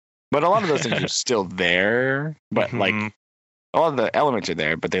 Okay. But a lot of those things are still there, but like a lot of the elements are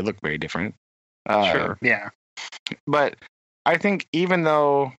there, but they look very different. Sure. Yeah. But I think even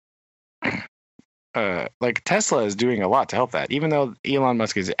though like Tesla is doing a lot to help that, even though Elon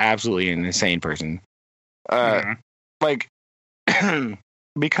Musk is absolutely an insane person, like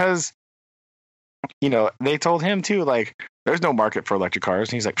because they told him too, like, there's no market for electric cars,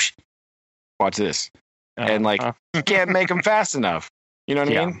 and he's like, watch this. And like you can't make them fast enough. You know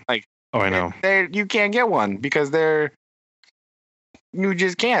what I mean? Like, I know. You can't get one because you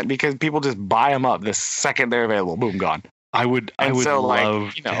just can't, because people just buy them up the second they're available. Boom, gone. I would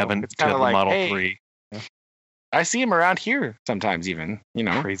love to have a Model 3. I see them around here sometimes, even,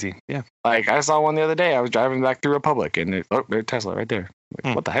 Crazy. Yeah. Like I saw one the other day. I was driving back through Republic, and there's Tesla right there.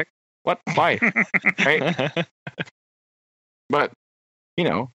 Like, what the heck? What? Why? Right? But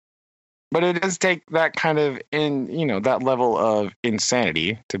but it does take that kind of that level of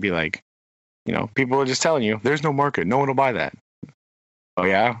insanity to be like, people are just telling you there's no market, no one will buy that. Oh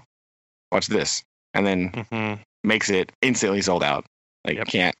yeah, watch this, and then makes it instantly sold out. Like you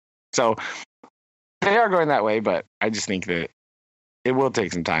can't. So they are going that way, but I just think that it will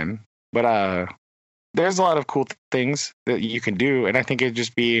take some time. But there's a lot of cool things that you can do, and I think it'd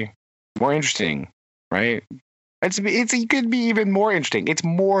just be more interesting, right? It could be even more interesting. It's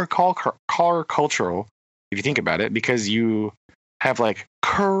more car cultural if you think about it, because you have like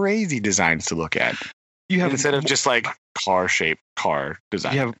crazy designs to look at. You have instead of just like car-shaped car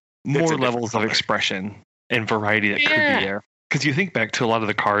design. You have more levels of expression and variety that could be there. Because you think back to a lot of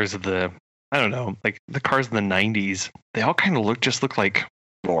the cars of the, I don't know, like the cars in the 90s, they all kind of look like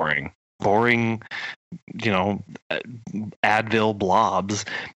boring, Advil blobs.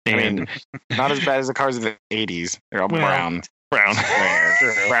 And not as bad as the cars of the 80s. They're all brown squares.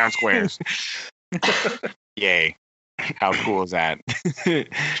 Brown squares. Yay. How cool is that?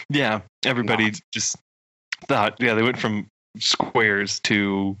 Yeah. Everybody just thought, they went from squares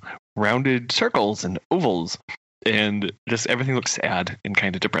to rounded circles and ovals, and just everything looks sad and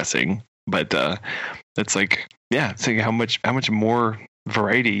kind of depressing. But it's like, seeing how much more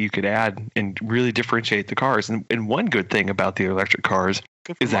variety you could add and really differentiate the cars. And one good thing about the electric cars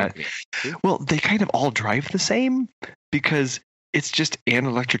is that, they kind of all drive the same because it's just an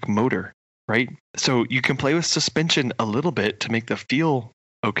electric motor, right? So you can play with suspension a little bit to make the feel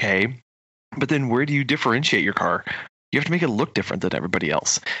okay, but then where do you differentiate your car? You have to make it look different than everybody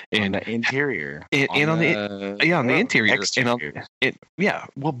else. And on the interior. On the interior. Exterior.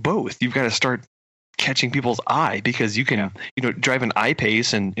 Both. You've got to start catching people's eye, because you can drive an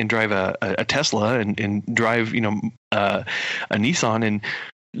I-Pace and drive a Tesla and drive a Nissan, and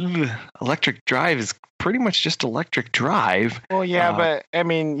electric drive is pretty much just electric drive. Well, but I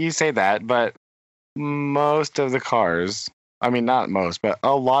mean, you say that, but most of the cars, I mean, not most, but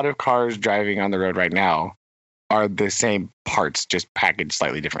a lot of cars driving on the road right now are the same parts, just packaged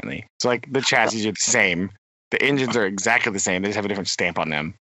slightly differently. So like the chassis are the same, the engines are exactly the same, they just have a different stamp on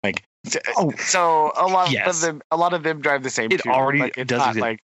them. Like, so a lot of them drive the same. It too. already like, it's does not, it.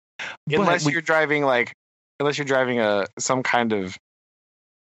 like, unless you're driving some kind of,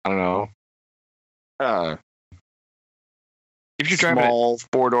 I don't know, if you're driving small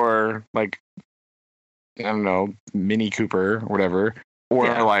 4-door, like, I don't know, Mini Cooper or whatever,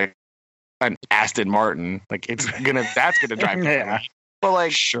 or like an Aston Martin, like that's gonna drive differently. But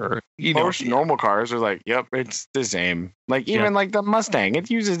like, sure, most normal cars are like, yep, it's the same. Like even like the Mustang, it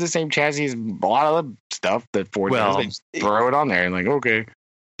uses the same chassis as a lot of the stuff that Ford does. They just throw it on there and like, okay.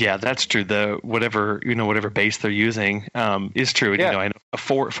 Yeah, that's true. The whatever base they're using is true. And, I know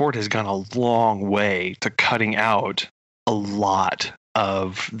Ford has gone a long way to cutting out a lot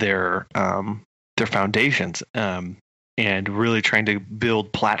of their foundations. And really trying to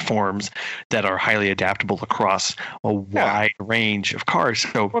build platforms that are highly adaptable across a wide range of cars.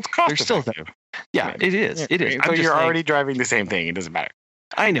 So it's cost still that. Yeah, it is. Yeah, it is. So you're already driving the same thing. It doesn't matter.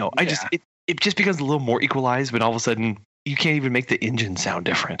 I know. I just it just becomes a little more equalized, but all of a sudden you can't even make the engine sound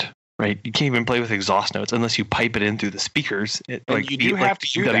different, right? You can't even play with exhaust notes unless you pipe it in through the speakers.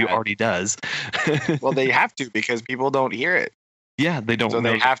 VW already does. Well, they have to, because people don't hear it. Yeah, they don't. So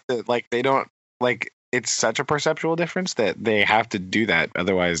they have to, like, they don't, like, it's such a perceptual difference that they have to do that.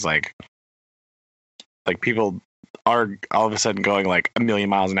 Otherwise, like people are all of a sudden going like a million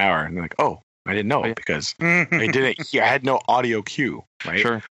miles an hour, and they're like, "Oh, I didn't know," because I didn't hear. I had no audio cue, right?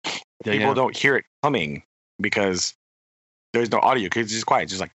 Sure. People don't hear it coming because there's no audio. Because it's just quiet,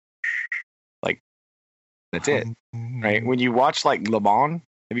 just like that's it, right? When you watch like Le Mans,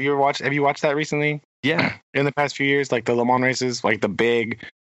 have you watched that recently? Yeah, in the past few years, like the Le Mans races, like the big.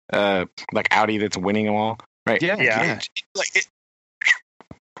 Like Audi that's winning them all, right? Yeah.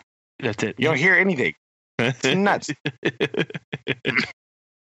 That's it. You don't hear anything. It's nuts,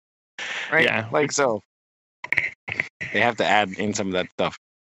 right? Yeah. Like, so they have to add in some of that stuff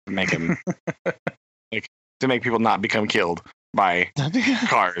to make them to make people not become killed by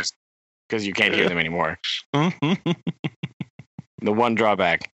cars, because you can't hear them anymore. The one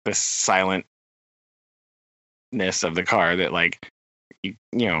drawback, the silentness of the car, that like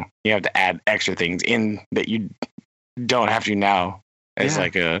you have to add extra things in that you don't have to now as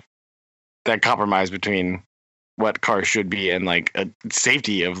like that compromise between what cars should be and like a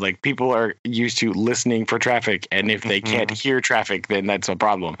safety of like people are used to listening for traffic, and if they can't hear traffic, then that's a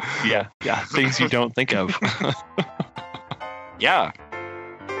problem. Yeah, things you don't think of. Yeah.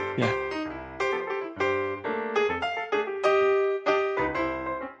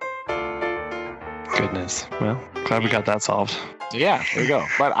 Goodness. Well, glad we got that solved. Yeah, there you go.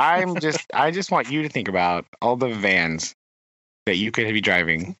 But I just want you to think about all the vans that you could be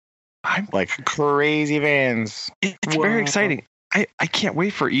driving. I'm like crazy vans. It's very exciting. I can't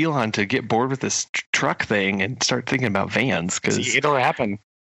wait for Elon to get bored with this truck thing and start thinking about vans, because it'll happen.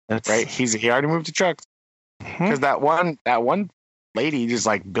 That's right. He already moved to trucks because that one lady just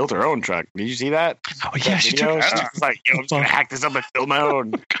like built her own truck. Did you see that? Oh yeah, she was like, "Yo, I'm just gonna hack this up and build my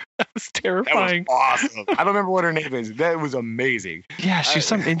own." That's terrifying. That was awesome. I don't remember what her name is. That was amazing. Yeah, she's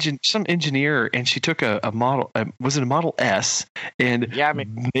some engineer, and she took a model. Was it a Model S and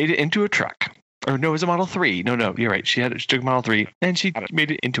made it into a truck? Or no, it was a Model 3. No, you're right. She took a Model 3 and she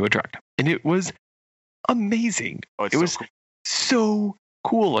made it into a truck, and it was amazing. It was so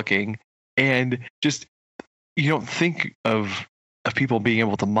cool looking, and just you don't think of people being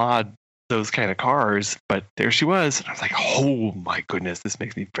able to mod those kind of cars, but there she was. And I was like, oh my goodness, this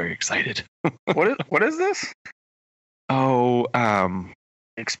makes me very excited. What is this? Oh,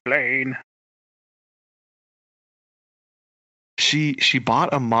 explain. She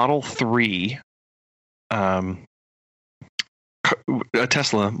bought a Model 3, a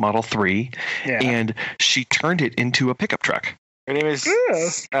Tesla Model 3, and she turned it into a pickup truck. Her name is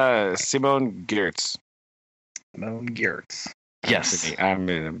Simone Giertz. Simone Giertz. Yes,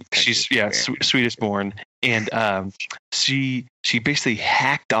 she's Swedish born, and she basically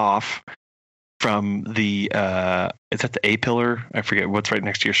hacked off from the is that the A pillar? I forget what's right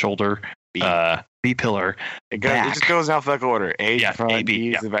next to your shoulder. B pillar. It just goes in alphabetical order. A front, A, B,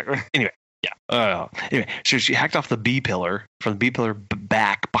 is the back. Anyway, so she hacked off the B pillar from the B pillar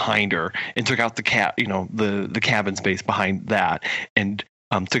back behind her and took out the the cabin space behind that, and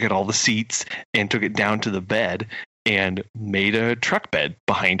took out all the seats and took it down to the bed and made a truck bed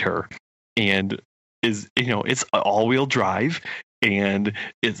behind her, and it's all-wheel drive, and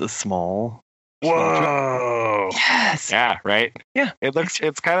it's a small. Whoa! Yes. Yeah. Right. Yeah.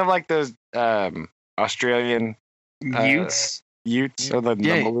 It's kind of like those Australian Utes or the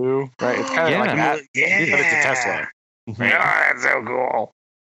Maloo, right? It's kind of like that. Yeah. But it's a Tesla. Right? Oh, that's so cool.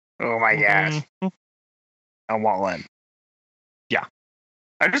 Oh my gosh. I want one. Yeah.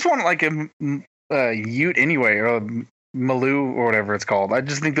 I just want like a Ute anyway, or a Maloo or whatever it's called. I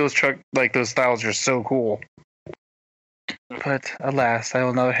just think those those styles are so cool. But alas, I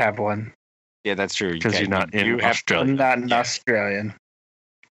will never have one. Yeah, that's true. Because you're not in Australia. I'm not an Australian.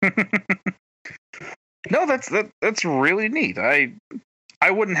 No, that's really neat. I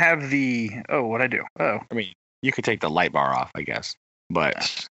wouldn't have the. Oh, what'd I do? Oh, I mean, you could take the light bar off, I guess,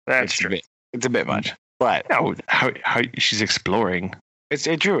 but that's true. It's a bit much. But no, how she's exploring. It's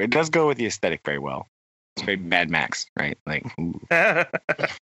true. It does go with the aesthetic very well. It's very Mad Max, right? Like, I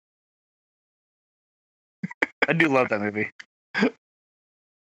do love that movie.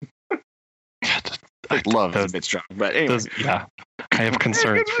 Love is a bit strong, but anyway. I have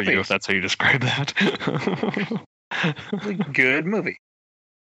concerns for you if that's how you describe that. Good movie.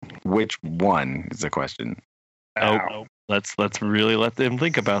 Which one is the question? Oh, let's really let him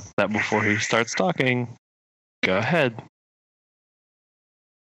think about that before he starts talking. Go ahead.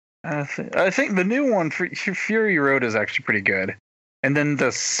 I think the new one, Fury Road, is actually pretty good. And then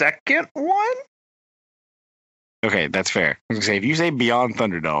the second one? Okay, that's fair. I was going to say, if you say Beyond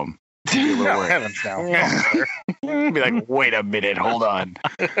Thunderdome, no, heavens no. Be like, wait a minute, hold on.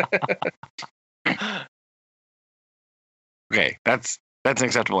 Okay, that's an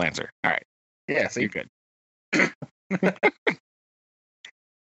acceptable answer. All right. Yeah, so you're good.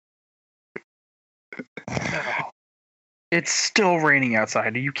 It's still raining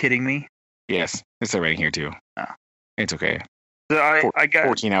outside. Are you kidding me? Yes, it's still raining here too. Oh. It's okay. So I got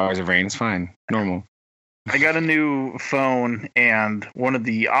 14 hours of rain. It's fine. Normal. I got a new phone, and one of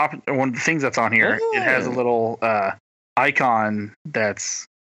the things that's on here, it has a little icon it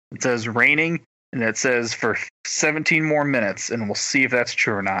says raining, and it says for 17 more minutes, and we'll see if that's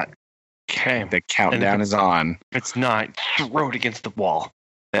true or not. Okay, the countdown is on. If it's not, throw it against the wall.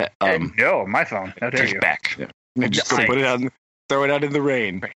 No, my phone. How dare you? Back. Yeah. Just put it out. Throw it out in the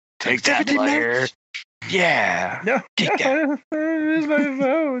rain. Right. Take that, player. Yeah. No, where's my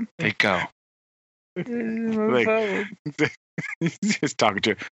phone? There you go. Just talking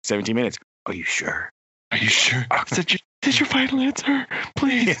to her. 17 minutes. Are you sure? Are you sure? Is that your final answer?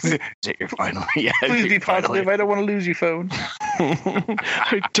 Please. Is it your final? Yeah. Please be positive. I don't want to lose you, phone.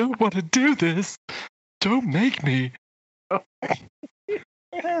 I don't want to do this. Don't make me. So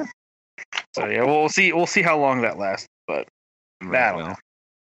yeah, we'll see how long that lasts, but Well,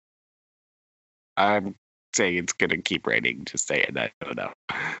 I'm saying it's gonna keep raining. Just saying that. I don't know.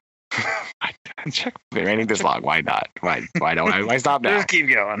 I check. It's been raining this long. Why not? Why don't I? Why stop now? just keep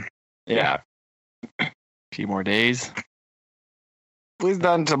going. Yeah. A few more days. Please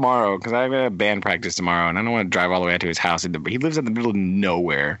done tomorrow because I have a band practice tomorrow, and I don't want to drive all the way out to his house. He lives in the middle of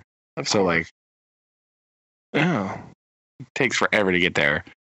nowhere, so like, Oh. it takes forever to get there,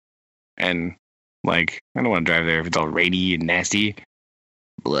 and like, I don't want to drive there if it's all rainy and nasty.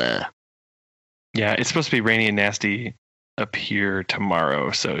 Blah. Yeah, it's supposed to be rainy and nasty up here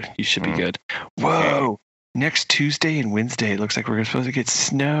tomorrow, so you should be good. Whoa! Next Tuesday and Wednesday, it looks like we're supposed to get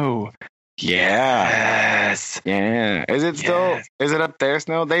snow. Yeah. Yes. Yeah. Is it still? Yes. Is it up there?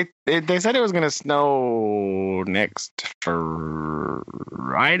 Snow? They said it was gonna snow next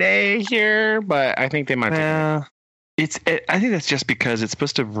Friday here, but I think they might. I think that's just because it's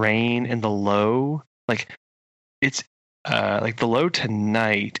supposed to rain in the low. Like it's like the low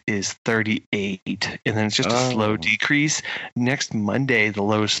tonight is 38, and then it's just a slow decrease. Next Monday, the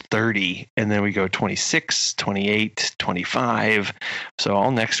low is 30, and then we go 26, 28, 25. So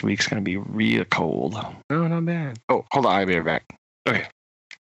all next week's going to be real cold. No, not bad. Oh, hold on, I'll be right back. Okay.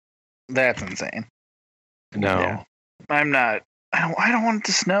 That's insane. No. Yeah. I'm not. I don't want it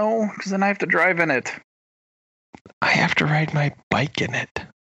to snow because then I have to drive in it. I have to ride my bike in it.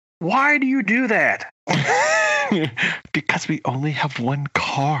 Why do you do that? Because we only have one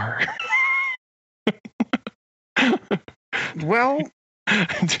car. Well,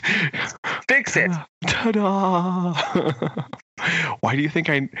 fix it. Ta-da! Why do you think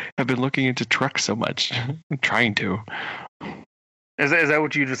I have been looking into trucks so much? I'm trying to. Is that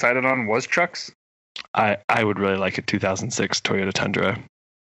what you decided on? Was trucks? I would really like a 2006 Toyota Tundra.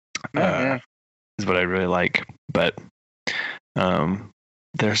 Yeah. Is what I really like, but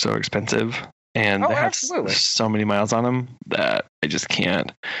they're so expensive. And they have absolutely. so many miles on them that I just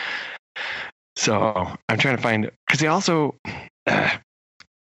can't. So I'm trying to find, because they also,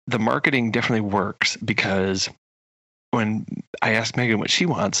 the marketing definitely works, because when I asked Megan what she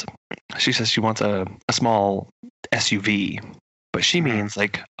wants, she says she wants a small SUV, but she means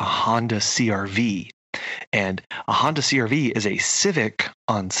like a Honda CRV. And a Honda CRV is a Civic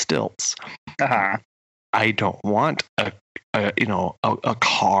on stilts. Uh-huh. I don't want a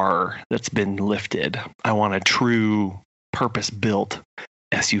car that's been lifted. I want a true purpose-built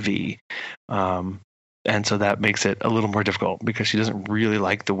SUV. And so that makes it a little more difficult because she doesn't really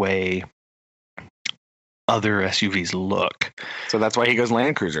like the way other SUVs look. So that's why he goes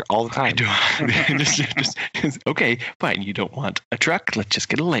Land Cruiser all the time. I do. just, okay, fine. You don't want a truck. Let's just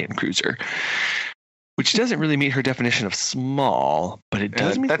get a Land Cruiser. Which doesn't really meet her definition of small, but it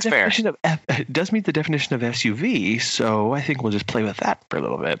does meet the definition of it does meet the definition of SUV. So I think we'll just play with that for a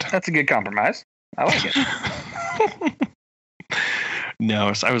little bit. That's a good compromise. I like it.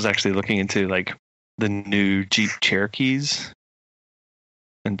 No, so I was actually looking into like the new Jeep Cherokees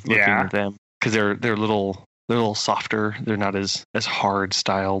and looking at them because they're a little softer. They're not as hard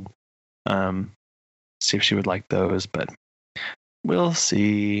styled. See if she would like those, but we'll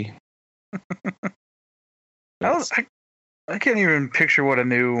see. I can't even picture what a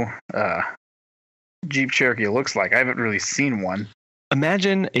new Jeep Cherokee looks like. I haven't really seen one.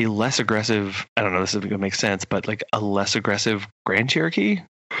 Imagine a less aggressive, I don't know, this isn't going to make sense, but like a less aggressive Grand Cherokee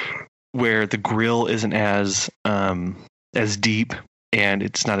where the grille isn't as deep and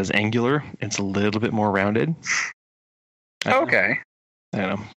it's not as angular. It's a little bit more rounded. Okay. I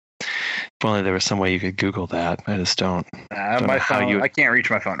don't know. If only there was some way you could Google that. I just don't. My phone, I can't reach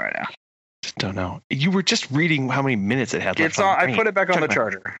my phone right now. Just don't know. You were just reading how many minutes it had left. It's on. I put it back on the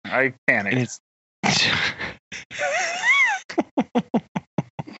charger. I panicked. And it's.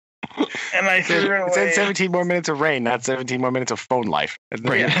 And I threw it away. It said 17 more minutes of rain, not 17 more minutes of phone life.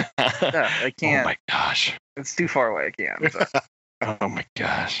 Right. Yeah. No, I can't. Oh my gosh. It's too far away. I can't. So. Oh my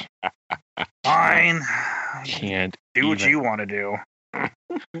gosh. Fine. Can't do what you want to do.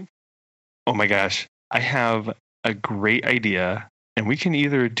 Oh my gosh. I have a great idea, and we can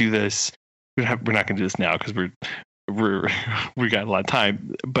either do this. We're not going to do this now because we got a lot of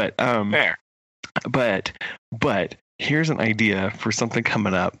time. But Fair. But here's an idea for something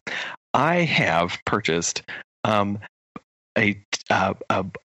coming up. I have purchased how do I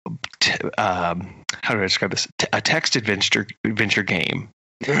describe this? A text adventure game.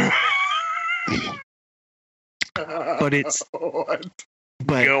 But it's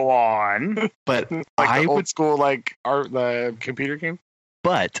But Go on. but Like I the old would school, like the computer game.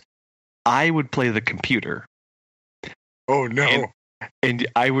 but I would play the computer. Oh no! And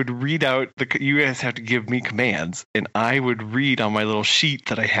I would read out you guys have to give me commands, and I would read on my little sheet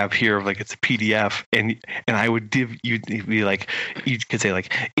that I have here of like it's a PDF, and I would you'd be like, you could say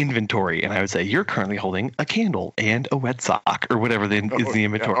like inventory, and I would say you're currently holding a candle and a wet sock or whatever is the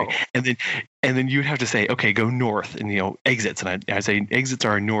inventory, no. and then you'd have to say, okay, go north, and exits, and I'd say exits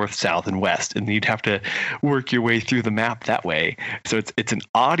are north, south, and west, and you'd have to work your way through the map that way. So it's an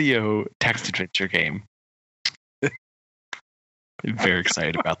audio text adventure game. Very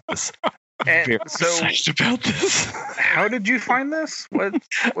excited about this. And Very so, excited about this. how did you find this? What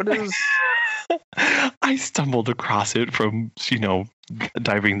is? I stumbled across it from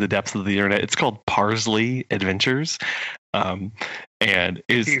diving the depths of the internet. It's called Parsley Adventures, and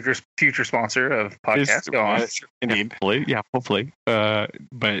is Future sponsor of podcast. Go on. Indeed. Hopefully.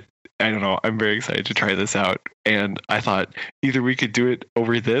 But I don't know. I'm very excited to try this out, and I thought either we could do it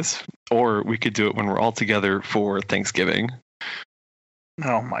over this, or we could do it when we're all together for Thanksgiving.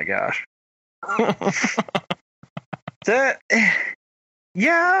 Oh my gosh.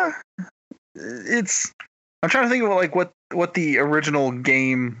 Yeah. I'm trying to think of like what the original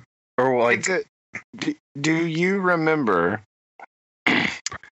game or like. Do you remember? I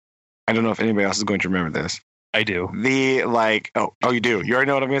don't know if anybody else is going to remember this. I do. You do. You already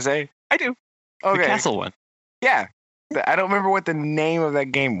know what I'm going to say? I do. Okay. The castle one. Yeah. I don't remember what the name of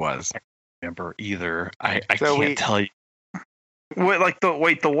that game was. I don't remember either. I can't tell you.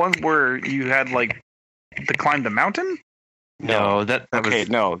 The one where you had like to climb the mountain? No, that was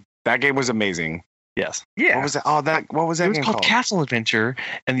no. That game was amazing. Yes. Yeah. What was it? What was that? It was game called Castle Adventure,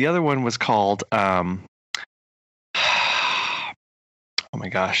 and the other one was called oh my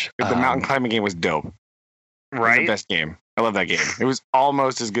gosh. The mountain climbing game was dope. Right. It was the best game. I love that game. It was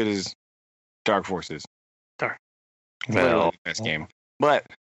almost as good as Dark Forces. Well, the best game. But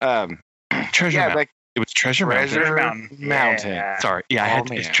Treasure Mountain. like it was Treasure Mountain. Yeah. Sorry,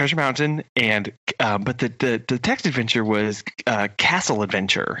 it's Treasure Mountain, and but the text adventure was Castle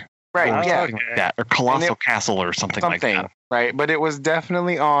Adventure, right? Or yeah, something like that, or Colossal Castle, or something like that. Right, but it was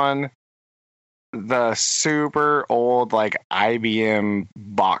definitely on the super old like IBM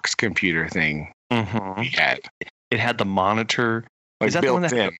box computer thing we had. It had the monitor. Like is that the one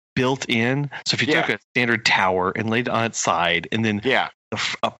that had built in? So if you took a standard tower and laid it on its side, and then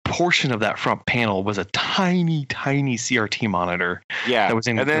a portion of that front panel was a tiny, tiny CRT monitor. Yeah, that was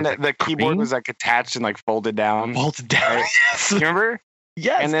in and then the keyboard was like attached and like folded down. Folded down. Right? Remember?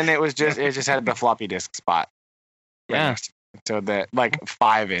 Yes. And then it just had the floppy disk spot. Yeah. So that like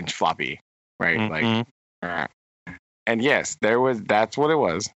 5-inch floppy, right? Mm-hmm. Like, and yes, that's what it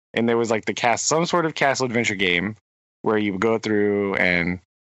was. And there was like some sort of castle adventure game where you would go through and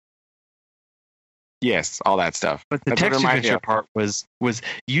yes, all that stuff. But the text adventure part was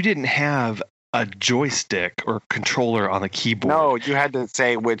you didn't have a joystick or controller on the keyboard. No, you had to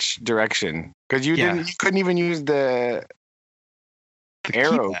say which direction because you couldn't even use the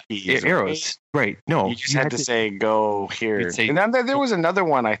arrow keys. Arrows, right? No, you just had to say go here. And then there was another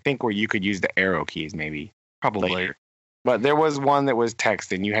one I think where you could use the arrow keys, maybe probably later. But there was one that was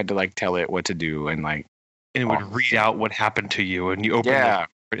text, and you had to like tell it what to do, and like it would read out what happened to you, and you open it,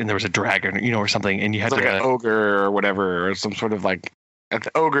 and there was a dragon, or something, and you had like an ogre or whatever, or some sort of like.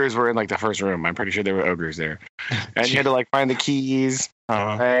 The ogres were in like the first room. I'm pretty sure there were ogres there, and you had to like find the keys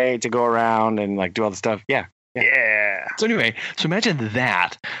right to go around and like do all the stuff. Yeah. So anyway, imagine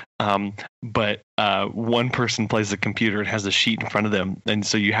that, but one person plays the computer and has a sheet in front of them, and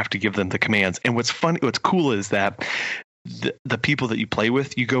so you have to give them the commands. And what's cool is that the people that you play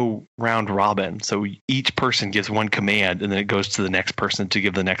with, you go round robin. So each person gives one command, and then it goes to the next person to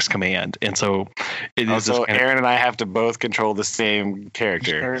give the next command. And so it is. So Aaron and I have to both control the same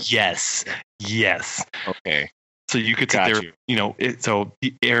character. Yes. Okay. So you could sit there, so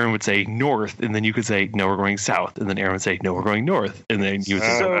Aaron would say north, and then you could say, no, we're going south. And then Aaron would say, no, we're going north. And then you would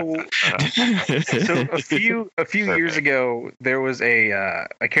say, so a few years ago, there was I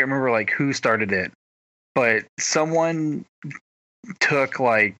can't remember like who started it, but someone took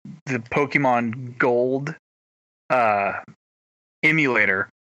like the Pokemon Gold emulator,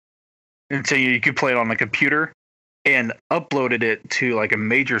 and so you could play it on the computer, and uploaded it to like a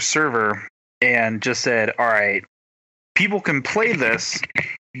major server, and just said, all right, people can play this,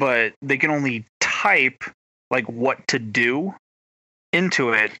 but they can only type like what to do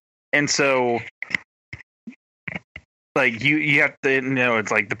into it. And so like you have to,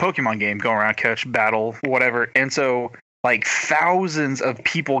 it's like the Pokemon game, go around, catch, battle, whatever. And so like thousands of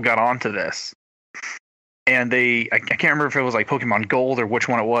people got onto this. and I can't remember if it was like Pokemon Gold or which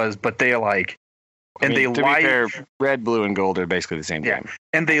one it was, but they like, and to be fair, Red, Blue, and Gold are basically the same game.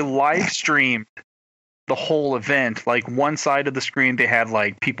 And they live streamed the whole event. Like one side of the screen, they had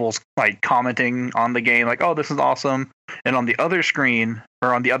like people's like commenting on the game, like, "Oh, this is awesome," and on the other screen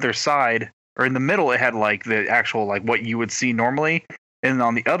or on the other side or in the middle, it had like the actual like what you would see normally, and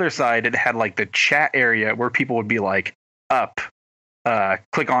on the other side, it had like the chat area where people would be like, "Up,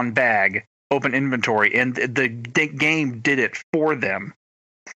 click on bag, open inventory," and the game did it for them.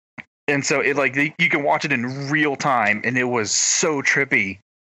 And so it like you can watch it in real time, and it was so trippy.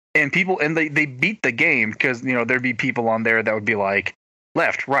 And people, and they beat the game because, you know, there'd be people on there that would be like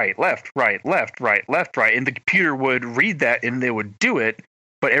left, right, left, right, left, right, left, right, and the computer would read that and they would do it,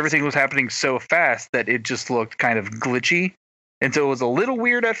 but everything was happening so fast that it just looked kind of glitchy. And so it was a little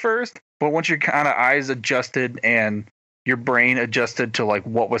weird at first, but once your kind of eyes adjusted and your brain adjusted to like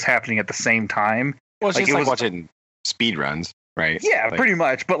what was happening at the same time, well, it's like just like watching speed runs. Right. Yeah, like, pretty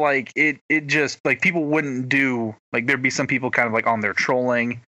much. But like it just like people wouldn't do like there'd be some people kind of like on there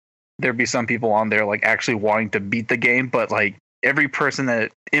trolling. There'd be some people on there like actually wanting to beat the game, but like every person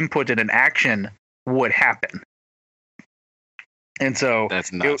that inputted an action would happen. And so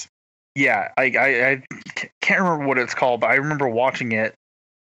that's nuts. I can't remember what it's called, but I remember watching it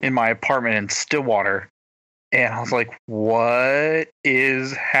in my apartment in Stillwater, and I was like, "What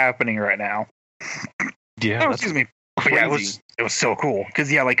is happening right now?" Yeah, oh, excuse me. But yeah, it was so cool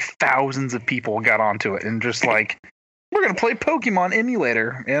because like thousands of people got onto it and just like, we're gonna play Pokemon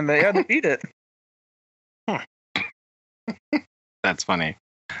emulator, and they had to beat it. That's funny.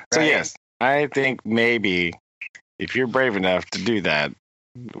 Right? So yes, I think maybe if you're brave enough to do that,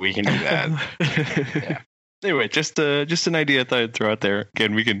 we can do that. Yeah. Anyway, just an idea I thought I'd throw out there.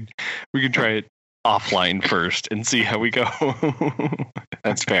 Again, we can try it offline first and see how we go.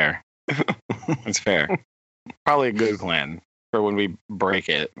 That's fair. That's fair. Probably a good plan for when we break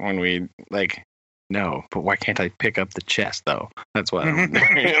it. When we like, no, but why can't I pick up the chest though? That's what.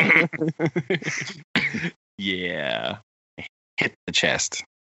 Yeah, hit the chest.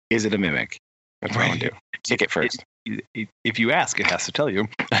 Is it a mimic? That's what I want to do. Kick it first. If you ask, it has to tell you.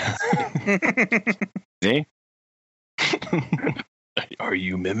 See? Are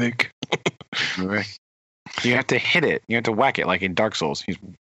you mimic? You have to hit it. You have to whack it like in Dark Souls. He's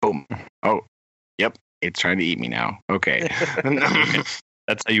boom. Oh, yep. It's trying to eat me now. Okay.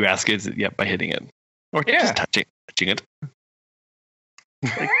 That's how you ask it. Yep, by hitting it. Or just touching it.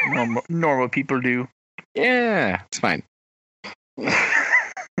 Like normal people do. Yeah, it's fine.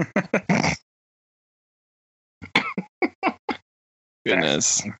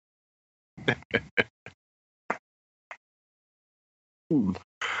 Goodness. Here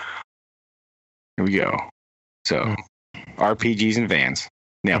we go. So, RPGs and Vans.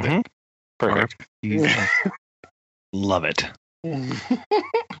 Nailed it. Perfect. Love it. If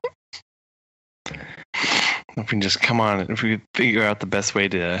we can just if we figure out the best way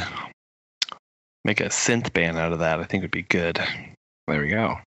to make a synth band out of that, I think would be good. There we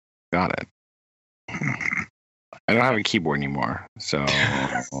go. Got it. I don't have a keyboard anymore, so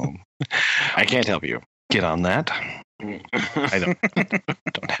I can't help you. Get on that. I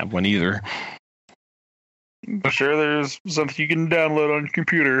don't have one either. I'm sure there's something you can download on your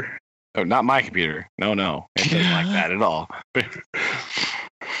computer. Oh, not my computer. No. It doesn't like that at all.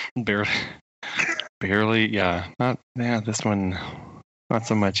 Barely. Yeah. This one, not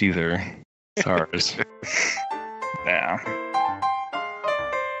so much either. It's ours. Yeah.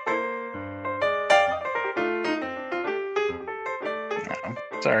 No.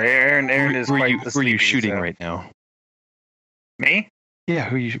 Sorry, Aaron is quite the Who are you shooting right now? Me? Yeah,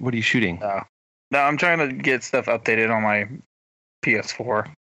 what are you shooting? No, I'm trying to get stuff updated on my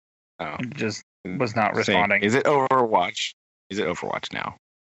PS4. Oh. It just was not responding. Is it Overwatch? Is it Overwatch now?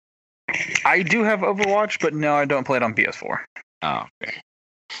 I do have Overwatch, but no, I don't play it on PS4. Oh, okay.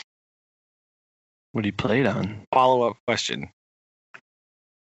 What do you play it on? Follow-up question.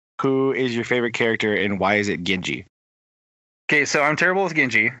 Who is your favorite character and why is it Genji? Okay, so I'm terrible with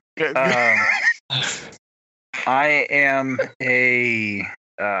Genji. I am a...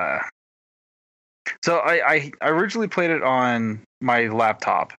 So I originally played it on my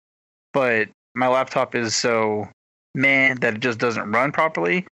laptop, but my laptop is so that it just doesn't run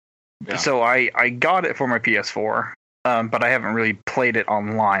properly. Yeah. So I got it for my PS4, but I haven't really played it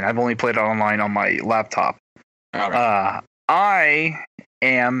online. I've only played it online on my laptop. Right. I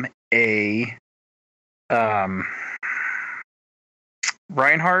am a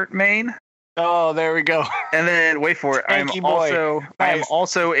Reinhardt main. Oh, there we go. And then wait for it. I am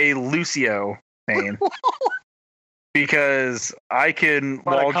also a Lucio main. Because I can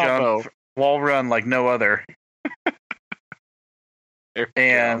wall jump wall run like no other.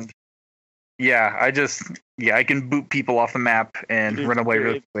 And yeah, I can boot people off the map and run away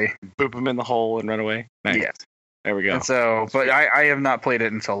really quickly. Boop them in the hole and run away. Nice. Yes. There we go. And so, but I have not played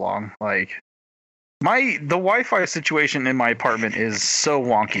it in so long. Like the Wi-Fi situation in my apartment is so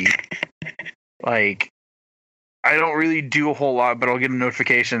wonky. Like I don't really do a whole lot, but I'll get a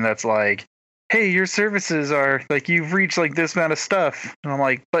notification that's like, "Hey, your services are like you've reached like this amount of stuff," and I'm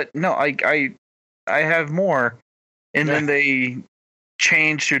like, "But no, I have more." And then they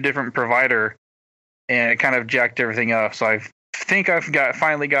changed to a different provider, and it kind of jacked everything up. So I think I've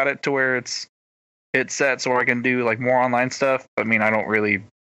finally got it to where it's set so I can do like more online stuff. I mean, I don't really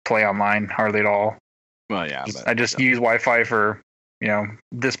play online hardly at all. Well, yeah, I just use Wi-Fi for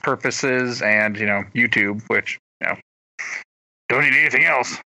this purposes and YouTube, which don't need anything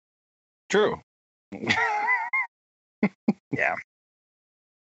else. True. Yeah.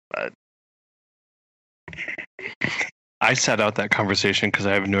 But I sat out that conversation because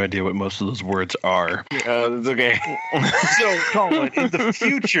I have no idea what most of those words are. It's okay. So, Colin, in the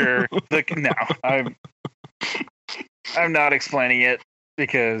future, I'm not explaining it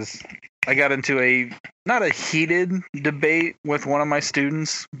because I got into not a heated debate with one of my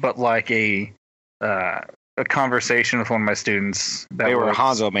students, but like a conversation with one of my students. They were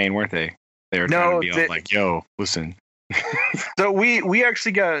Hanzo main, weren't they? They were trying to be all like, "Yo, listen." So we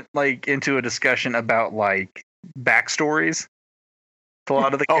actually got like into a discussion about like backstories to a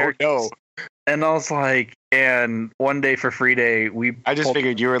lot of the characters. Oh no! And I was like, and one day for free day, I just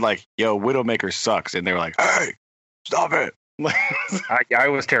figured you were like, "Yo, Widowmaker sucks," and they were like, "Hey, stop it!" I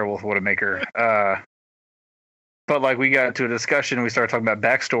was terrible with Widowmaker. But like we got into a discussion and we started talking about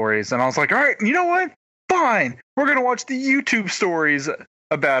backstories, and I was like, "All right, you know what? Fine, we're gonna watch the YouTube stories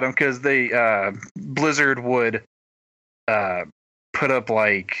about them because they Blizzard would put up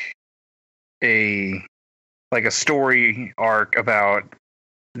like a story arc about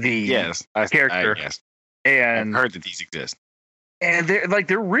the character." And I've heard that these exist, and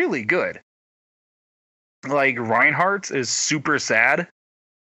they're really good. Like Reinhardt's is super sad.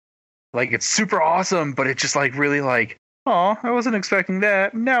 Like it's super awesome, but it's just like really like, oh, I wasn't expecting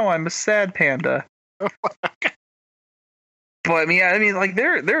that. Now I'm a sad panda. But I mean, like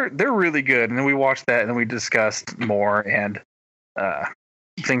they're really good, and then we watched that, and then we discussed more and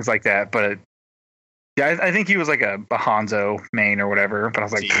things like that. But yeah, I think he was like a Hanzo main or whatever. But I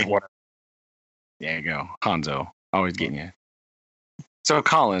was like, what? There you go, Hanzo, always getting you. So,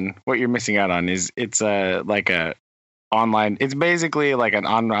 Colin, what you're missing out on is it's like a online. It's basically like an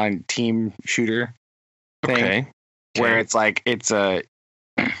online team shooter thing, Okay. where it's like it's a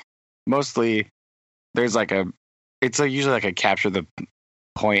mostly there's like it's usually like a capture the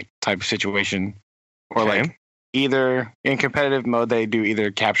point type situation, or like either in competitive mode they do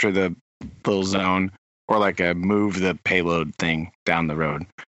either capture the little zone or like a move the payload thing down the road,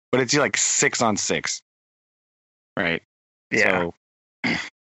 but it's like 6-on-6, right? Yeah. So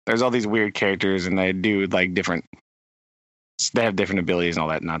there's all these weird characters, and they do like they have different abilities and all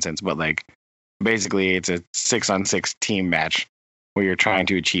that nonsense. But like basically, it's a 6-on-6 team match where you're trying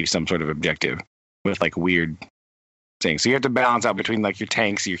to achieve some sort of objective with like weird things. So you have to balance out between like your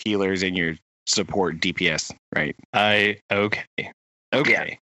tanks, your healers, and your support DPS, right? Okay.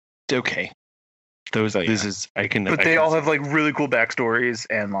 Those this is I can. But they all have like really cool backstories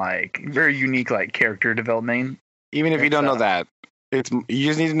and like very unique like character development. Even if you don't know that, you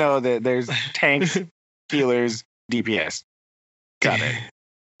just need to know that there's tanks, healers, DPS. Got it.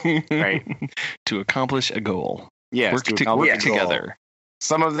 Right. To accomplish a goal. Yes. Work together.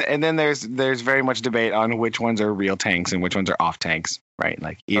 Some of and then there's very much debate on which ones are real tanks and which ones are off tanks, right?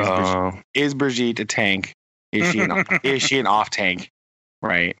 Like is Brigitte a tank? Is she an off tank?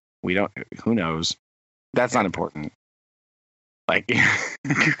 Right? We don't. Who knows? That's not important. Like,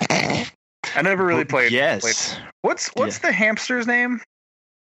 I never really played. Yes. What's the hamster's name?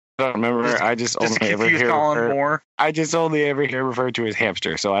 I don't remember. I just only ever hear referred to as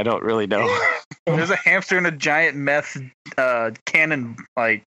hamster, so I don't really know. There's a hamster and a giant meth cannon.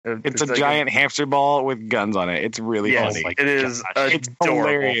 Like it's a giant hamster ball with guns on it. It's really funny. It is. It's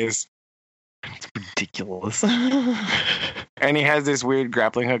hilarious. It's ridiculous. And he has this weird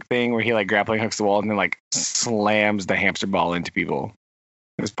grappling hook thing where he like grappling hooks the wall and then like slams the hamster ball into people.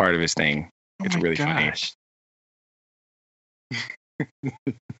 It's part of his thing. It's really funny.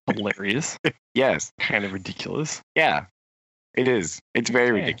 Hilarious. Yes. Kind of ridiculous. Yeah. It is. It's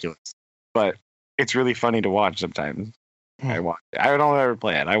very ridiculous. But it's really funny to watch sometimes. I don't ever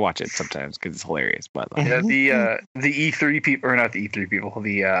play it. I watch it sometimes because it's hilarious. But like, the E3 people, or not the E3 people,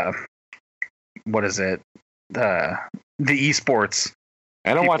 the what is it? The esports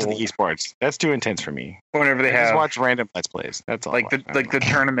I don't watch the people- esports. That's too intense for me. whenever they I just have watch random let's plays. That's all. like I the watch. like the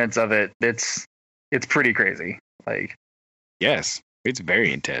tournaments of it, it's pretty crazy. Like Yes, it's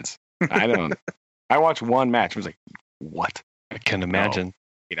very intense. I don't. I watched one match. I was like, what? I can imagine.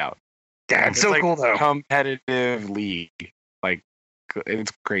 Get out. that's It's so like cool though. Competitive league. Like,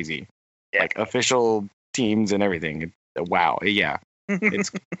 it's crazy. Yeah. Like official teams and everything. Wow. Yeah.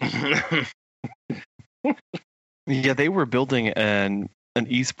 It's Yeah, they were building an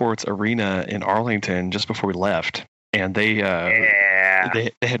esports arena in Arlington just before we left, and they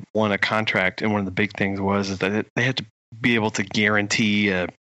they had won a contract, and one of the big things was that they had to be able to guarantee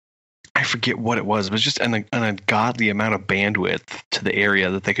I forget what it was. It was just an ungodly amount of bandwidth to the area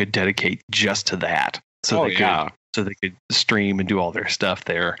that they could dedicate just to that. So they could stream and do all their stuff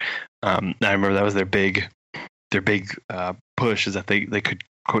there. I remember that was their big push, is that they could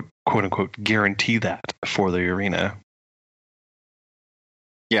quote unquote guarantee that for the arena.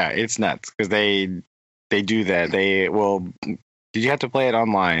 Yeah, it's nuts because they do that. You have to play it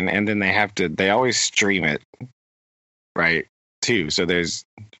online, and then they always stream it, right? Too. So there's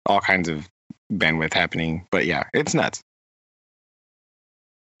all kinds of bandwidth happening. But yeah, it's nuts.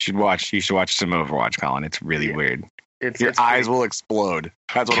 You should watch some Overwatch, Colin. It's really weird. Your eyes will explode.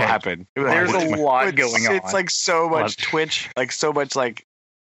 That's what'll happen. There's a lot going on. It's like so much Twitch, like so much like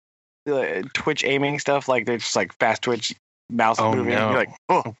Twitch aiming stuff. Like there's just like fast Twitch mouse moving. No. You're like,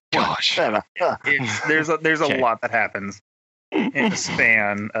 oh Gosh. There's a lot that happens in the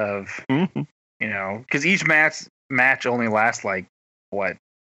span of because each match only lasts like what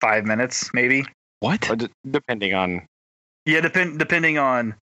 5 minutes maybe. What? Depending on depending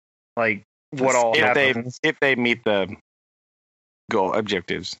on like what all happens. If they meet the goal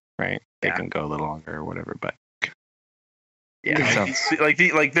objectives, right? They Yeah. can go a little longer or whatever. But Yeah, like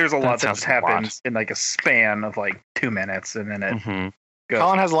there's a lot that just sounds a lot. happens in like a span of like 2 minutes, and then it goes.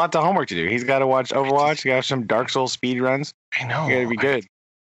 Colin has a lot of homework to do. He's got to watch Overwatch. You got some Dark Souls speed runs. I know. You got to be good. I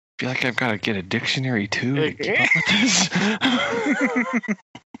feel like I've got to get a dictionary too to keep up with this.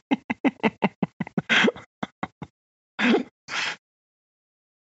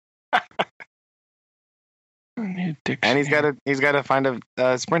 I need a dictionary. And he's got to find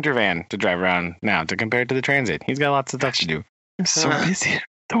a Sprinter van to drive around now to compare it to the Transit. He's got lots of stuff to do. I'm so busy.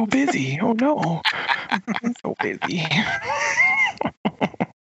 So busy. Oh no. I'm so busy. I'm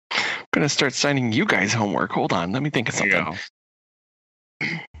gonna start signing you guys homework. Hold on, let me think of something.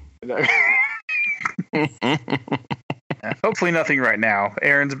 Hopefully nothing right now.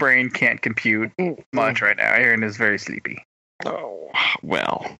 Aaron's brain can't compute much right now. Aaron is very sleepy. Oh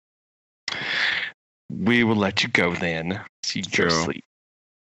well. We will let you go then. So you go True. sleep.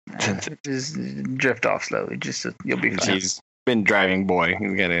 Just drift off slowly. Just you'll be fine. He's been driving boy.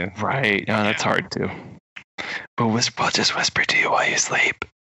 He's got to. Right. No, that's hard too. But we'll just whisper to you while you sleep.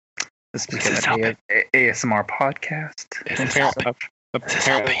 This is an ASMR podcast. Is this helping?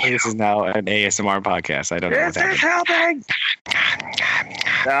 Apparently, this is now an ASMR podcast. I don't know what's This is happening.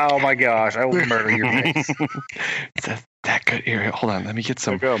 helping. Oh my gosh! I will murder your face. Is that good? Here, hold on. Let me get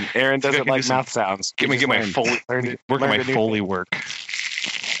some. Go. Aaron See if I doesn't can like do some- mouth sounds. Get my Foley. Work on my Foley work.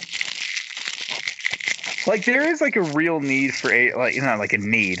 Like there is like a real need for not like a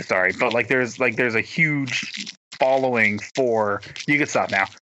need, sorry, but like there's a huge following for. You can stop now.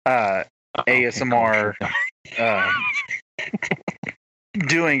 ASMR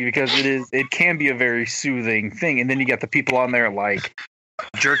doing because it can be a very soothing thing, and then you got the people on there like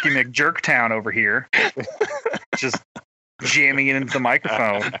Jerky McJerktown over here, just jamming it into the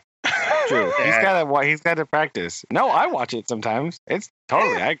microphone. True. Yeah. He's got to practice. No, I watch it sometimes. It's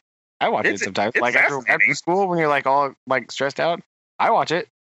totally. I watch it sometimes. it's Like after fascinating. school when you're like all like stressed out. I watch it.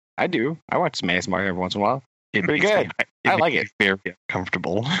 I do. I watch some ASMR every once in a while. Pretty good. I like it. Very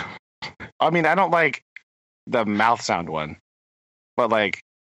comfortable. I mean, I don't like the mouth sound one, but like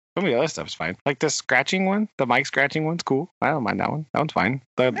some of the other stuff's fine. Like the scratching one, the mic scratching one's cool. I don't mind that one. That one's fine.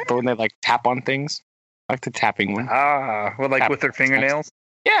 The one they like tap on things. I like the tapping one. With their fingernails.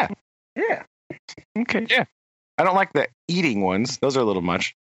 Yeah. Yeah, Okay. Yeah. I don't like the eating ones. Those are a little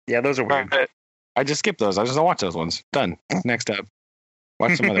much. yeah, those are weird. But I just skip those. I just don't watch those ones. Done. Next up.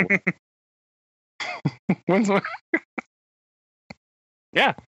 Watch some other ones.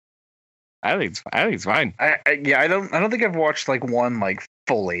 Yeah. I think it's fine. I don't think I've watched like one like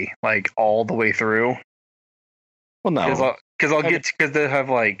fully like all the way through. Well, no. Because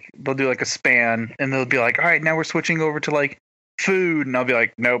they'll do like a span and they'll be like, all right, now we're switching over to like food, and I'll be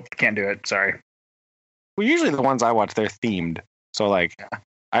like, nope, can't do it. Sorry. Well, usually the ones I watch, they're themed. So like,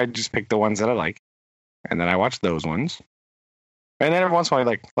 I just pick the ones that I like, and then I watch those ones, And then every once in a while,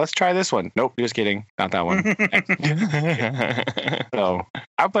 like, let's try this one. Nope, just kidding. Not that one. So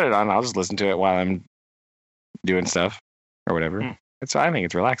I'll put it on. I'll just listen to it while I'm doing stuff or whatever. I think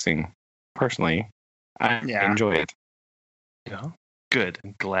it's relaxing. Personally, I enjoy it. Yeah. Good.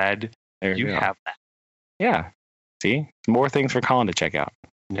 I'm glad you have that. Yeah. See? More things for Colin to check out.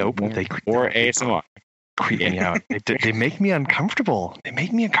 Nope. Or ASMR. Creep me out. They make me uncomfortable.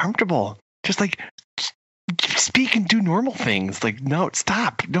 Just like speak and do normal things. Like, no,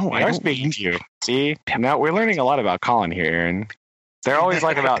 stop. No, I don't speaking to you. See? Now we're learning a lot about Colin here, Aaron. They're always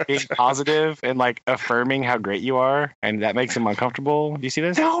like about being positive and like affirming how great you are, and that makes him uncomfortable. Do you see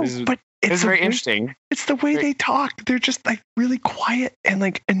this? No, but it's very interesting. It's the way they talk. They're just like really quiet and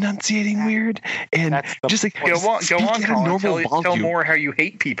like enunciating weird, and just like go on, Colin. Tell more how you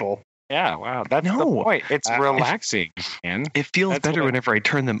hate people. Yeah, wow, that's the point. It's relaxing, man. It feels better whenever I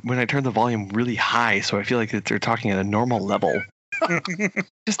turn the volume really high, so I feel like they're talking at a normal level.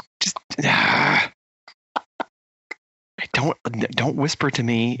 just. Don't whisper to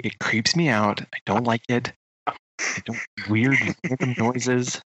me. It creeps me out. I don't like it. Weird random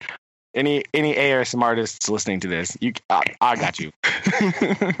noises. Any ASMR artists listening to this, I got you.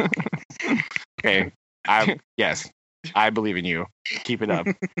 Okay. Yes. I believe in you. Keep it up.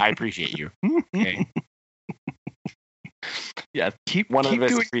 I appreciate you. Okay. Yeah, one of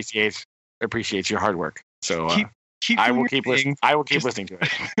us appreciates your hard work. So I will keep listening. I will keep listening to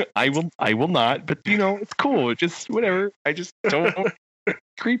it. I will not, but it's cool. Just whatever. I just don't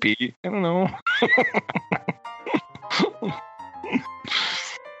creepy. I don't know.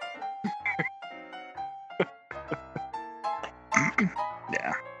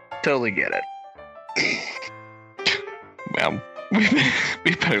 Yeah. Totally get it. Well,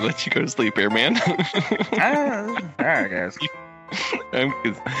 we better let you go to sleep here, man. All right, guys.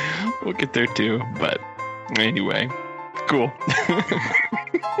 We'll get there too, but anyway, cool.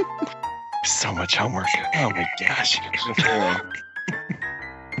 So much homework. Oh my gosh.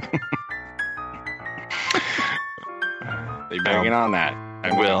 They better get on that.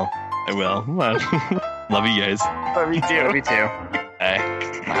 I will. Love you guys. Love you too. Love you too. Bye.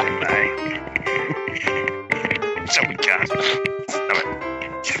 Bye. So we got.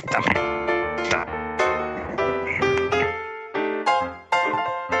 Stop it.